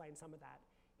explain some of that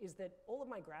is that all of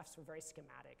my graphs were very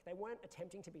schematic. They weren't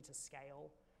attempting to be to scale,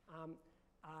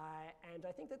 and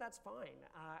I think that that's fine.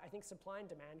 I think supply and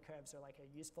demand curves are like a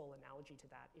useful analogy to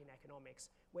that in economics,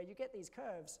 where you get these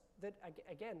curves that,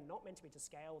 again, not meant to be to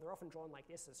scale. They're often drawn like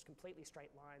this as completely straight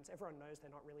lines. Everyone knows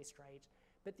they're not really straight.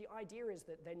 But the idea is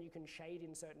that then you can shade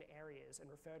in certain areas and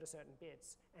refer to certain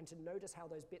bits, and to notice how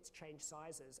those bits change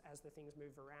sizes as the things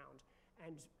move around.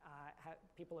 And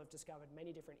people have discovered many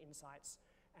different insights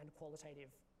and qualitative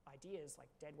ideas like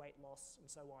dead weight loss and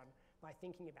so on by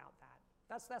thinking about that.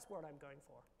 That's what I'm going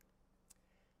for.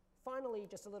 Finally,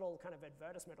 just a little kind of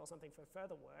advertisement or something for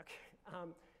further work.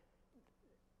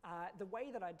 The way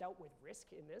that I dealt with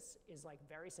risk in this is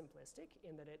very simplistic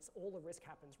in that it's all the risk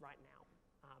happens right now,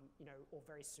 or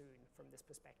very soon from this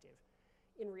perspective.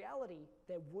 In reality,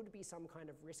 there would be some kind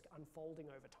of risk unfolding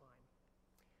over time.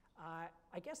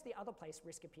 I guess the other place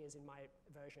risk appears in my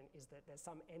version is that there's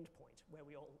some endpoint where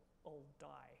we all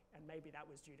die, and maybe that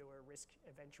was due to a risk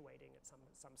eventuating at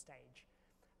some stage.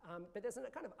 But there's a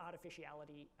kind of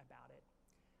artificiality about it.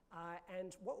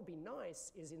 And what would be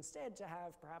nice is instead to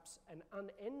have perhaps an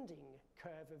unending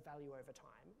curve of value over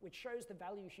time, which shows the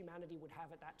value humanity would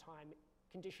have at that time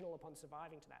conditional upon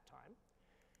surviving to that time,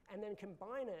 and then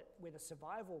combine it with a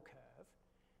survival curve,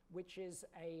 which is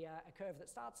a curve that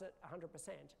starts at 100%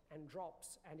 and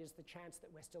drops and is the chance that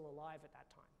we're still alive at that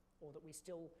time, or that we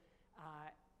still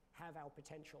have our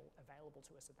potential available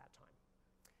to us at that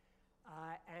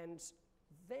time. And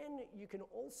then you can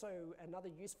also, another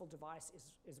useful device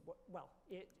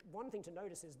one thing to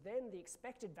notice is then the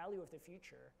expected value of the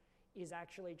future is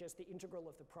actually just the integral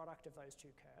of the product of those 2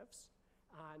 curves,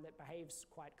 and that behaves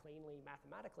quite cleanly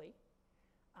mathematically.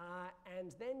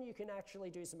 And then you can actually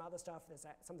do some other stuff. There's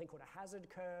something called a hazard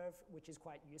curve, which is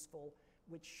quite useful,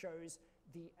 which shows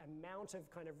the amount of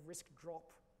kind of risk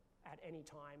drop at any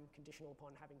time, conditional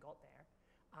upon having got there.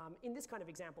 In this kind of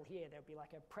example here, there would be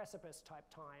like a precipice type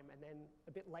time, and then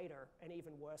a bit later, an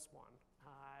even worse one.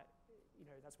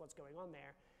 That's what's going on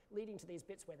there, leading to these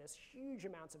bits where there's huge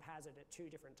amounts of hazard at 2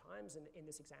 different times in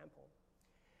this example.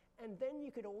 And then you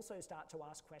could also start to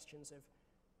ask questions of,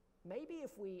 maybe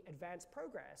if we advance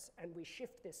progress and we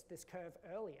shift this curve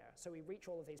earlier, so we reach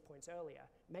all of these points earlier,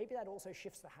 maybe that also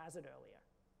shifts the hazard earlier.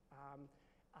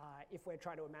 If we're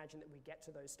trying to imagine that we get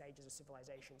to those stages of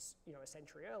civilizations, a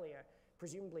century earlier,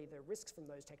 presumably the risks from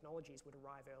those technologies would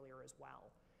arrive earlier as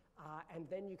well. And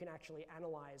then you can actually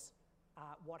analyze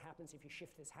what happens if you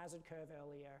shift this hazard curve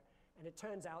earlier. And it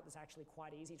turns out it's actually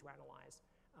quite easy to analyze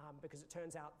because it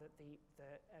turns out that the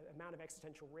amount of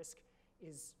existential risk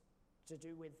is to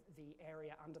do with the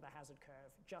area under the hazard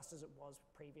curve, just as it was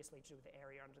previously to do with the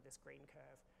area under this green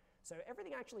curve. So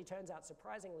everything actually turns out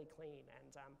surprisingly clean,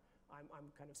 and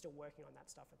I'm kind of still working on that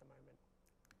stuff at the moment.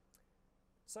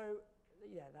 So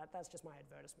yeah, that's just my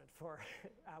advertisement for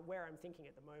where I'm thinking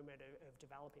at the moment of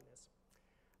developing this.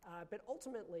 But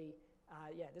ultimately,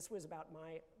 this was about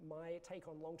my take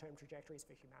on long-term trajectories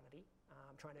for humanity.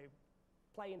 I'm trying to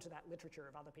play into that literature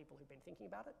of other people who've been thinking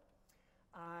about it.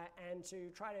 And to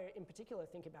try to, in particular,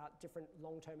 think about different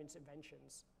long-term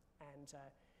interventions and to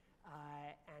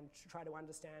try to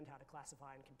understand how to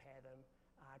classify and compare them,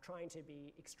 trying to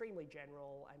be extremely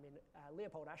general. I mean,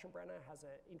 Leopold Aschenbrenner has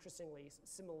an interestingly,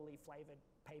 similarly flavored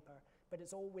paper, but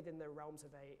it's all within the realms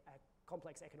of a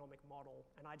complex economic model,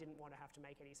 and I didn't want to have to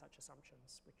make any such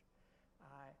assumptions. Which,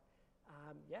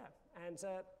 yeah, and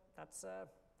that's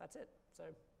it. So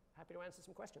happy to answer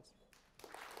some questions.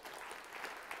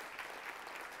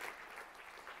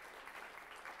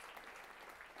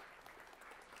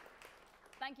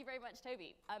 Thank you very much,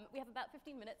 Toby. We have about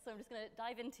 15 minutes, so I'm just going to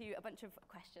dive into a bunch of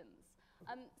questions.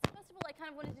 So first of all, I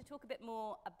kind of wanted to talk a bit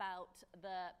more about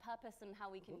the purpose and how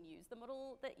we can use the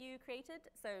model that you created.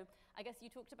 So I guess you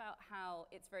talked about how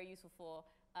it's very useful for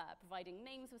providing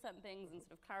names for certain things and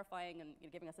sort of clarifying and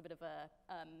giving us a bit of a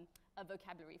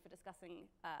vocabulary for discussing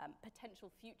potential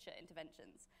future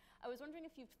interventions. I was wondering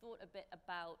if you've thought a bit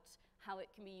about how it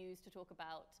can be used to talk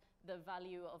about the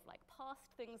value of like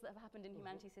past things that have happened in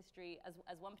humanities history as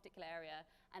one particular area,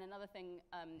 and another thing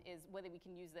is whether we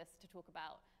can use this to talk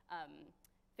about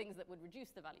things that would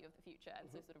reduce the value of the future, and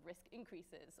so sort of risk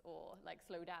increases or like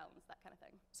slowdowns, that kind of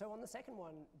thing. So on the second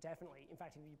one, definitely. In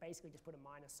fact, if you basically just put a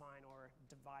minus sign or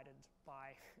divided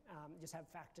by, just have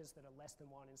factors that are less than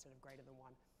 1 instead of greater than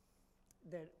 1,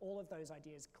 that all of those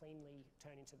ideas cleanly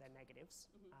turn into their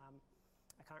negatives.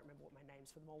 I can't remember what my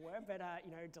names for them all were, but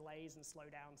you know, delays and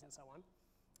slowdowns and so on.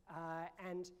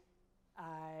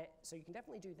 So you can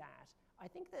definitely do that. I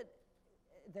think that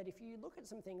if you look at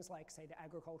some things like, say, the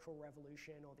agricultural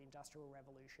revolution or the industrial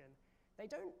revolution, they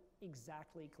don't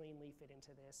exactly cleanly fit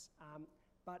into this,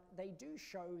 but they do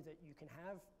show that you can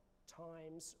have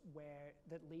times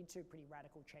that lead to pretty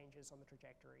radical changes on the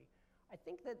trajectory. I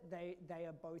think that they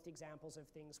are both examples of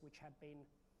things which have been,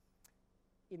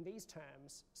 in these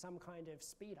terms, some kind of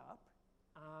speed up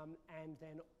and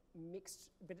then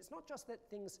mixed, but it's not just that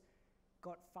things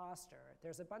got faster.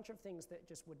 There's a bunch of things that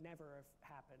just would never have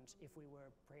happened if we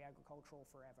were pre-agricultural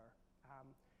forever.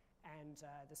 And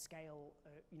the scale,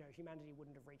 you know, humanity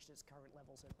wouldn't have reached its current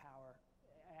levels of power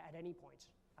at any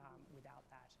point without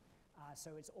that.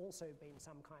 So it's also been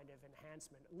some kind of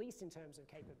enhancement, at least in terms of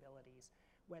capabilities,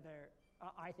 whether,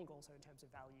 I think also in terms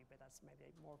of value, but that's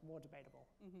maybe more debatable.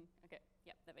 Okay,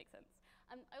 yeah, that makes sense.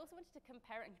 I also wanted to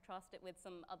compare it and contrast it with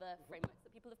some other frameworks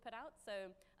that people have put out.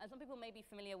 So some people may be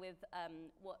familiar with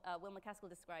what Will MacAskill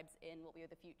describes in What We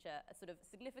Owe the Future, a sort of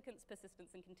significance,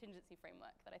 persistence, and contingency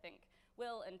framework that I think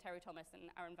Will and Terry Thomas and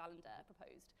Aaron Valander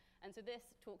proposed. And so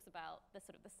this talks about the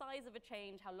sort of the size of a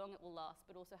change, how long it will last,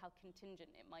 but also how contingent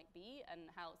it might be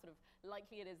and how sort of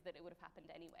likely it is that it would have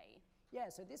happened anyway. Yeah,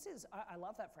 so this is, I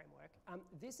love that framework.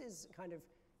 This is kind of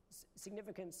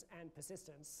significance and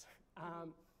persistence.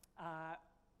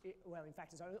 Well, in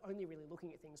fact, it's only really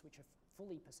looking at things which are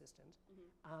fully persistent,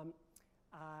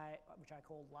 which I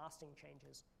call lasting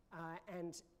changes.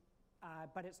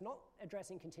 But it's not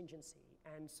addressing contingency.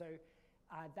 And so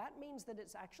that means that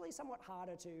it's actually somewhat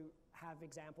harder to have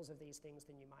examples of these things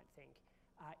than you might think.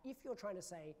 If you're trying to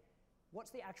say,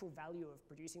 what's the actual value of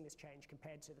producing this change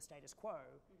compared to the status quo?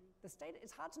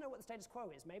 It's hard to know what the status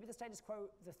quo is. Maybe the status quo,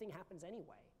 the thing happens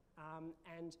anyway.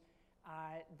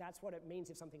 That's what it means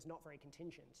if something's not very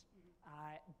contingent.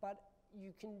 But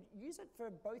you can use it for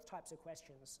both types of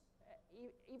questions.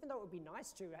 Even though it would be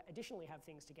nice to additionally have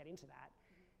things to get into that,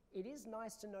 it is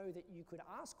nice to know that you could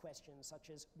ask questions such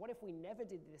as, what if we never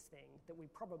did this thing that we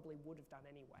probably would have done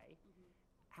anyway?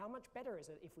 How much better is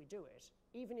it if we do it,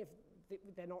 even if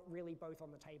they're not really both on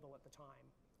the table at the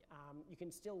time? You can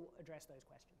still address those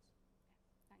questions.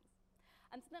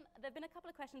 And so then there have been a couple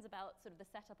of questions about sort of the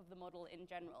setup of the model in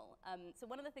general. So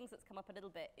one of the things that's come up a little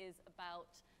bit is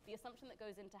about the assumption that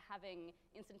goes into having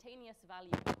instantaneous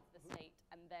value of the state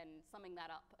and then summing that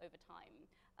up over time,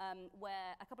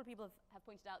 where a couple of people have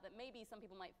pointed out that maybe some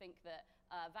people might think that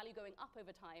value going up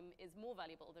over time is more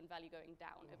valuable than value going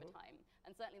down over time.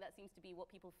 And certainly that seems to be what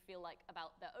people feel like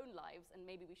about their own lives, and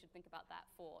maybe we should think about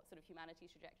that for sort of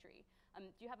humanity's trajectory.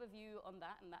 Do you have a view on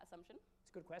that and that assumption?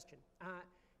 It's a good question.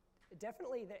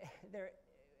 Definitely, they're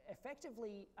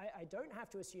effectively, I don't have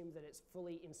to assume that it's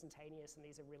fully instantaneous and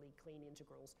these are really clean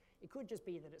integrals. It could just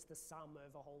be that it's the sum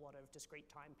of a whole lot of discrete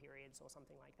time periods or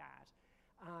something like that.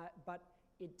 But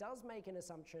it does make an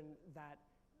assumption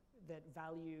that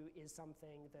value is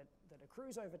something that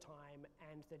accrues over time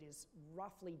and that is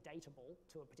roughly datable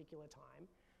to a particular time,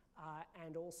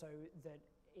 and also that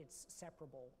it's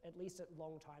separable, at least at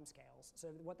long time scales. So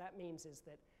what that means is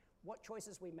that what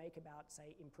choices we make about,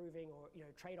 say, improving or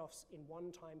trade-offs in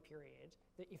one time period,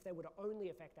 that if they were to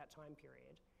only affect that time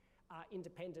period, are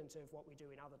independent of what we do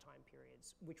in other time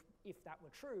periods, which, if that were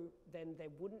true, then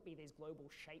there wouldn't be these global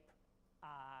shape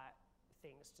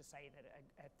things to say that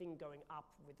a thing going up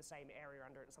with the same area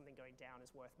under it and something going down is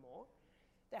worth more.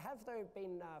 There have, though,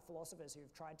 been philosophers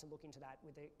who've tried to look into that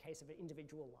with the case of an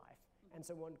individual life. And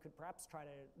so one could perhaps try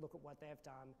to look at what they've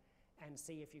done and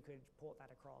see if you could port that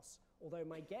across. Although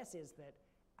my guess is that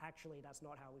actually that's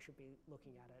not how we should be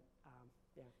looking at it.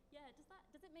 Yeah,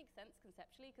 does it make sense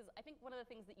conceptually? Because I think one of the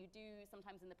things that you do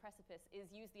sometimes in the precipice is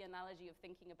use the analogy of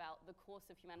thinking about the course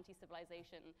of humanity's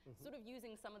civilization, sort of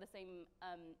using some of the same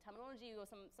terminology or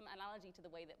some analogy to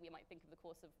the way that we might think of the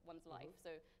course of one's life.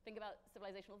 So think about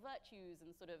civilizational virtues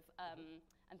and sort of,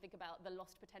 and think about the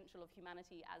lost potential of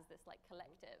humanity as this like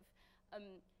collective.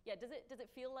 Yeah, does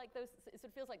it feel like those? It sort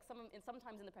of feels like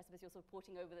sometimes in the precipice you're sort of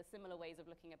porting over the similar ways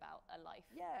of looking about a life.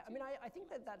 Yeah, I mean, I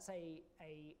think that that's a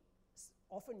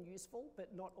often useful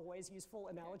but not always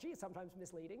useful analogy. It's sometimes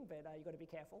misleading, but you've got to be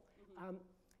careful.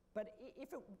 But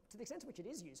if to the extent to which it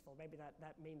is useful, maybe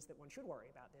that means that one should worry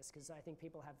about this, because I think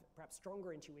people have perhaps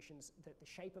stronger intuitions that the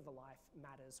shape of a life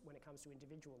matters when it comes to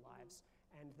individual lives,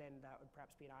 and then that would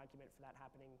perhaps be an argument for that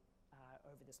happening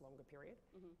over this longer period.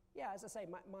 Yeah, as I say,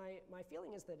 my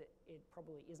feeling is that it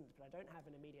probably isn't, but I don't have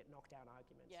an immediate knockdown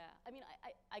argument. Yeah, I mean,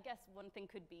 I guess one thing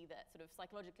could be that sort of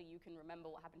psychologically you can remember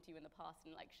what happened to you in the past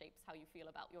and like shapes how you feel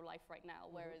about your life right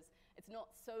now, whereas it's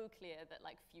not so clear that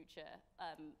like future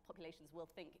populations will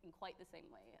think in quite the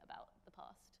same way about the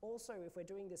past. Also, if we're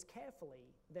doing this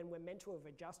carefully, then we're meant to have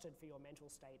adjusted for your mental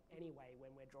state anyway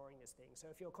when we're drawing this thing. So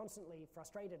if you're constantly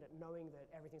frustrated at knowing that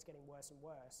everything's getting worse and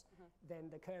worse, then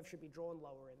the curve should be drawn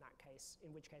lower in that case,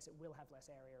 in which case it will have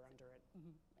less area under it.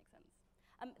 Makes sense.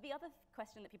 The other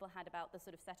question that people had about the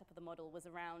sort of setup of the model was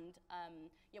around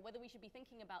whether we should be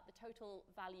thinking about the total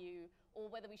value or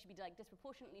whether we should be like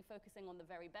disproportionately focusing on the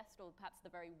very best or perhaps the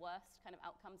very worst kind of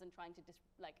outcomes and trying to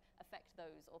affect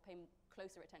those or pay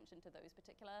closer attention to those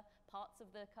particular parts of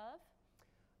the curve.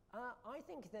 I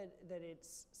think that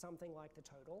it's something like the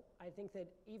total. I think that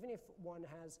even if one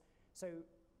has,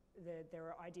 there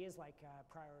are ideas like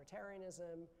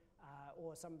prioritarianism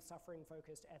or some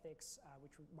suffering-focused ethics,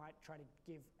 which might try to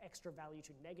give extra value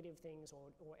to negative things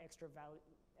or extra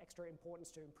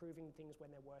importance to improving things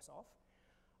when they're worse off.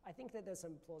 I think that there's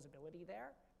some plausibility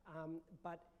there,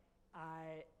 but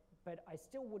I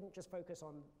still wouldn't just focus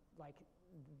on like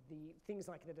the things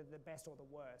like that are the best or the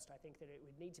worst. I think that it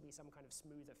would need to be some kind of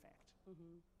smooth effect.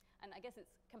 And I guess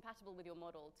it's compatible with your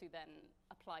model to then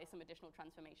apply some additional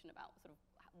transformation about sort of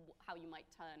how you might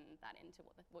turn that into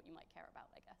what you might care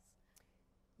about, I guess.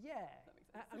 Yeah, that makes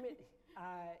sense.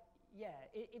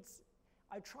 It's.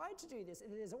 I've tried to do this.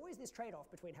 There's always this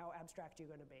trade-off between how abstract you're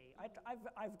going to be.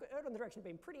 I've erred on the direction of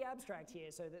being pretty abstract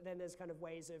here, so that then there's kind of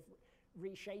ways of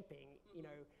reshaping. You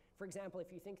know, for example,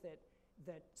 if you think that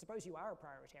suppose you are a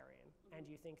prioritarian and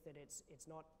you think that it's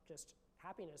not just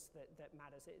happiness that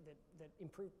matters, that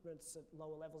improvements at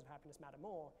lower levels of happiness matter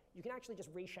more, you can actually just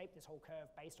reshape this whole curve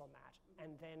based on that,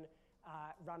 and then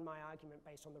run my argument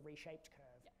based on the reshaped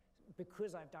curve,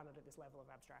 because I've done it at this level of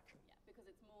abstraction. Yeah, because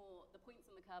it's more, the points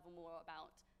on the curve are more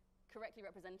about correctly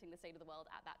representing the state of the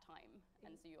world at that time,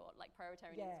 and so your like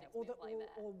prioritarian instincts may apply there.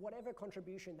 Or whatever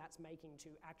contribution that's making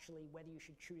to actually whether you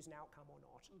should choose an outcome or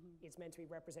not. It's meant to be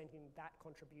representing that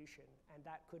contribution, and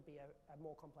that could be a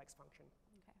more complex function.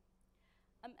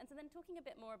 And so then talking a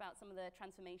bit more about some of the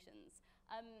transformations,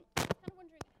 I was kind of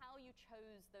wondering how you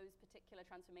chose those particular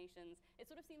transformations. It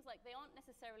sort of seems like they aren't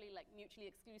necessarily like mutually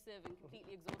exclusive and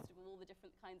completely exhaustive of all the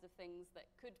different kinds of things that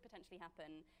could potentially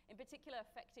happen, in particular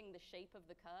affecting the shape of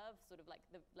the curve, sort of like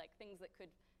things that could,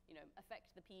 you know,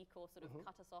 affect the peak or sort of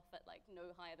cut us off at like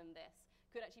no higher than this,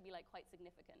 could actually be like quite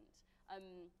significant.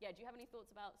 Do you have any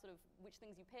thoughts about sort of which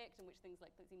things you picked and which things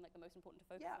like that seem like the most important to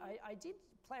focus on? Yeah, I did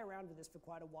play around with this for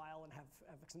quite a while and have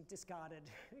some discarded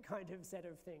kind of set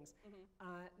of things.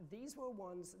 These were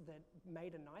ones that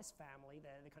made a nice family.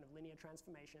 They're the kind of linear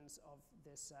transformations of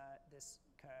this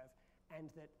curve,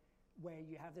 and that where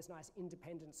you have this nice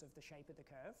independence of the shape of the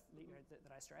curve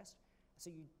that I stressed. So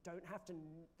you don't have to,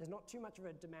 there's not too much of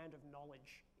a demand of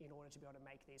knowledge in order to be able to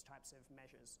make these types of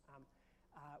measures.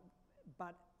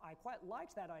 But I quite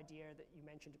liked that idea that you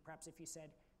mentioned, perhaps if you said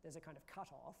there's a kind of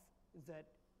cutoff, that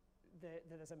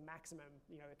there's a maximum,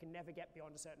 you know, it can never get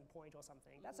beyond a certain point or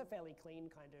something. That's a fairly clean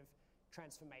kind of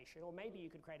transformation. Or maybe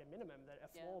you could create a minimum, a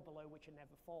floor below which it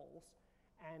never falls,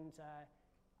 and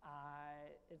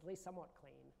at least somewhat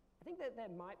clean. I think that there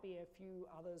might be a few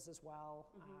others as well,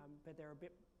 but they're a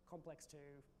bit complex to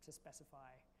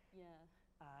specify. Yeah.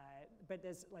 But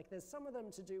there's some of them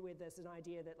to do with, there's an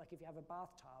idea that like if you have a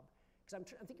bathtub, because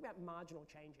I'm thinking about marginal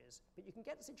changes, but you can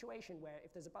get a situation where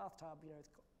if there's a bathtub, you know,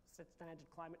 it's a standard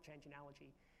climate change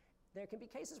analogy, there can be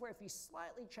cases where if you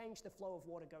slightly change the flow of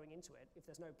water going into it, if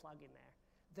there's no plug in there,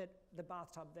 that the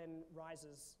bathtub then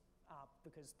rises up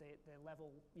because the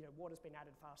level, water's been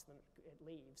added faster than it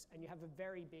leaves, and you have a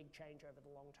very big change over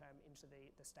the long term into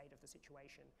the state of the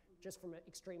situation, just from an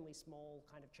extremely small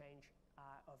kind of change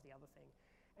of the other thing.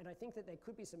 And I think that there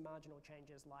could be some marginal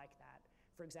changes like that.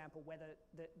 For example, whether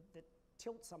that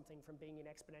tilt something from being in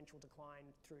exponential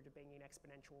decline through to being in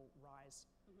exponential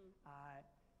rise.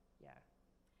 Yeah.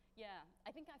 Yeah,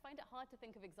 I think I find it hard to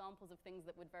think of examples of things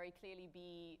that would very clearly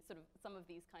be sort of some of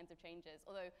these kinds of changes,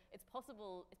 although it's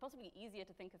possibly easier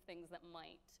to think of things that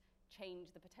might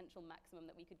change the potential maximum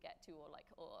that we could get to, or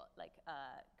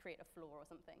create a floor or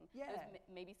something. Yeah.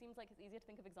 Maybe seems like it's easier to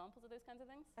think of examples of those kinds of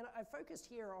things. And I've focused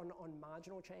here on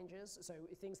marginal changes, so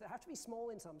things that have to be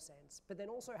small in some sense, but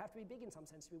then also have to be big in some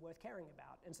sense to be worth caring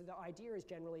about. And so the idea is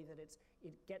generally that it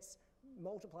gets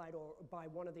multiplied or by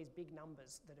one of these big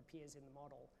numbers that appears in the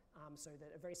model, so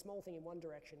that a very small thing in one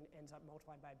direction ends up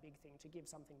multiplied by a big thing to give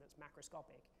something that's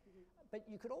macroscopic. But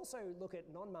you could also look at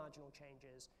non-marginal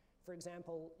changes. For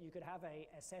example, you could have a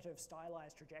set of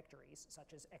stylized trajectories,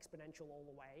 such as exponential all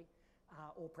the way,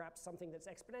 or perhaps something that's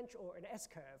exponential, or an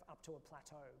S-curve up to a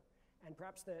plateau. And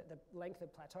perhaps the length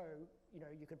of plateau,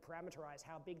 you could parameterize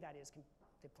how big that is,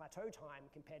 the plateau time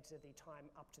compared to the time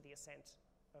up to the ascent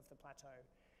of the plateau.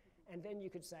 And then you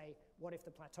could say, what if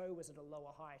the plateau was at a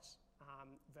lower height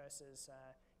versus,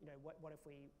 what if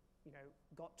we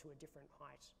got to a different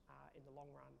height in the long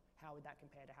run? How would that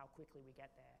compare to how quickly we get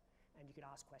there? And you could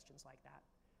ask questions like that.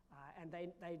 And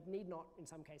they need not, in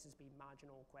some cases, be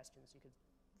marginal questions.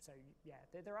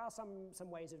 There are some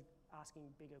ways of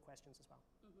asking bigger questions as well.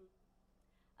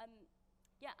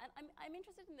 Yeah, and I'm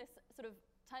interested in this sort of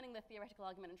turning the theoretical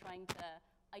argument and trying to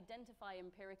identify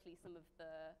empirically some of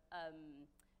the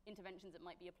interventions it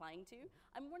might be applying to.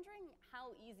 I'm wondering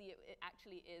how easy it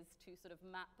actually is to sort of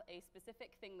map a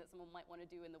specific thing that someone might want to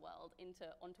do in the world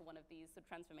onto one of these sort of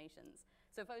transformations.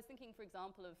 So if I was thinking, for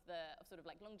example, of sort of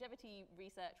like longevity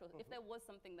research, or if there was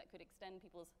something that could extend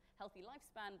people's healthy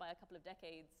lifespan by a couple of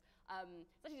decades,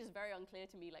 it's actually just very unclear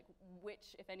to me like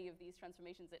which, if any, of these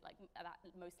transformations that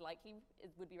most likely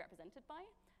would be represented by.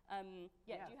 Do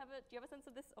you have a sense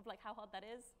of this, of like how hard that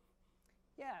is?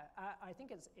 Yeah, I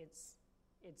think it's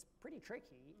pretty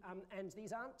tricky, and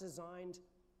these aren't designed,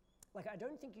 I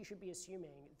don't think you should be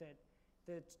assuming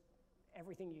that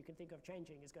everything you can think of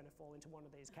changing is going to fall into one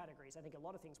of these categories. I think a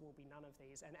lot of things will be none of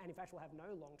these, and in fact will have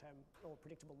no long-term or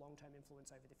predictable long-term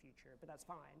influence over the future, but that's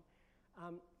fine.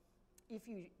 If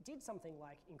you did something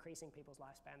like increasing people's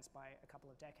lifespans by a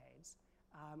couple of decades,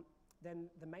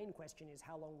 then the main question is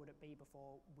how long would it be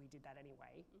before we did that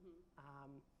anyway?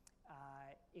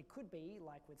 It could be,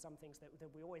 like with some things, that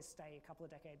we always stay a couple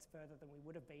of decades further than we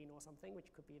would have been or something,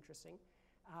 which could be interesting.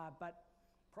 But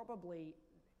probably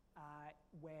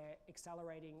we're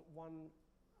accelerating one,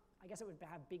 I guess it would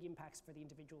have big impacts for the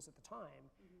individuals at the time,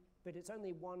 but it's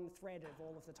only one thread of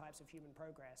all of the types of human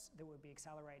progress that would be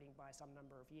accelerating by some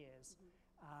number of years.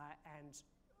 And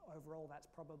overall, that's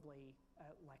probably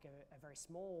like a very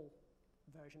small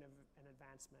version of an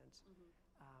advancement.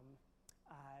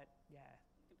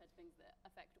 Compared to things that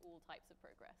affect all types of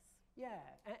progress. Yeah,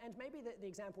 and maybe the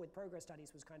example with progress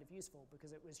studies was kind of useful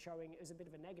because it was a bit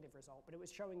of a negative result, but it was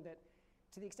showing that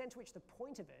to the extent to which the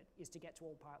point of it is to get to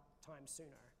all times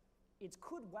sooner, it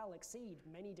could well exceed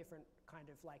many different kind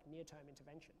of like near-term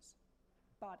interventions,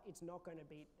 but it's not going to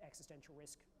beat existential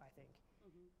risk, I think.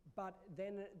 But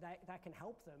then that can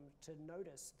help them to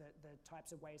notice that the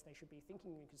types of ways they should be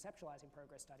thinking and conceptualizing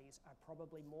progress studies are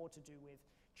probably more to do with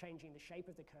changing the shape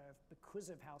of the curve because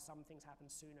of how some things happen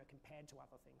sooner compared to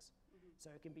other things.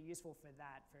 So it can be useful for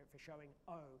that, for showing,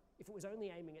 if it was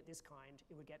only aiming at this kind,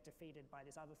 it would get defeated by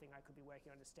this other thing I could be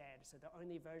working on instead. So the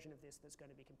only version of this that's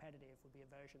going to be competitive would be a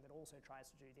version that also tries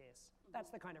to do this.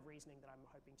 That's the kind of reasoning that I'm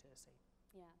hoping to see.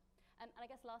 Yeah. And I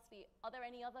guess lastly, are there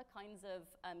any other kinds of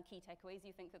key takeaways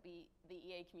you think that the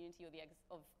EA community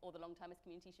or the long-termist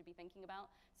community should be thinking about?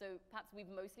 So perhaps we've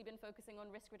mostly been focusing on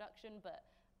risk reduction, but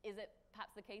is it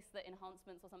perhaps the case that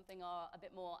enhancements or something are a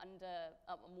bit more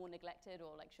more neglected,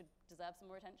 or like should deserve some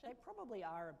more attention? They probably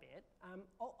are a bit.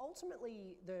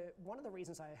 Ultimately, one of the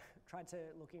reasons I tried to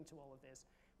look into all of this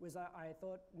was that I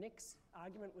thought Nick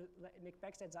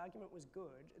Becksted's argument was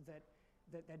good, that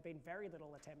there'd been very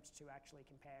little attempt to actually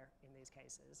compare in these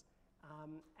cases.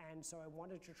 And so I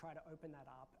wanted to try to open that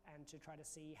up and to try to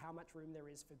see how much room there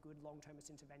is for good long-termist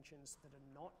interventions that are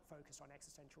not focused on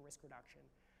existential risk reduction.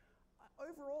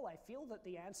 Overall, I feel that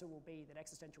the answer will be that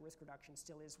existential risk reduction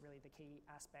still is really the key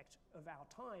aspect of our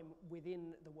time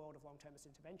within the world of long-termist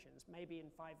interventions. Maybe in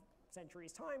 5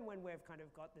 centuries' time, when we've kind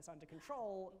of got this under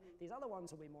control, these other ones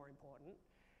will be more important.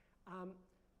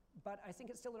 But I think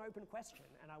it's still an open question,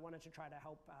 and I wanted to try to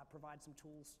help provide some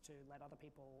tools to let other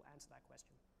people answer that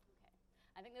question. Okay.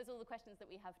 I think those are all the questions that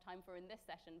we have time for in this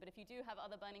session, but if you do have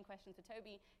other burning questions for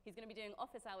Toby, he's going to be doing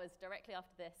office hours directly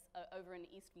after this over in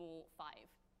East Mall 5.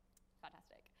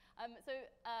 Fantastic. So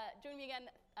join me again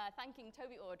thanking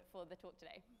Toby Ord for the talk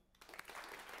today.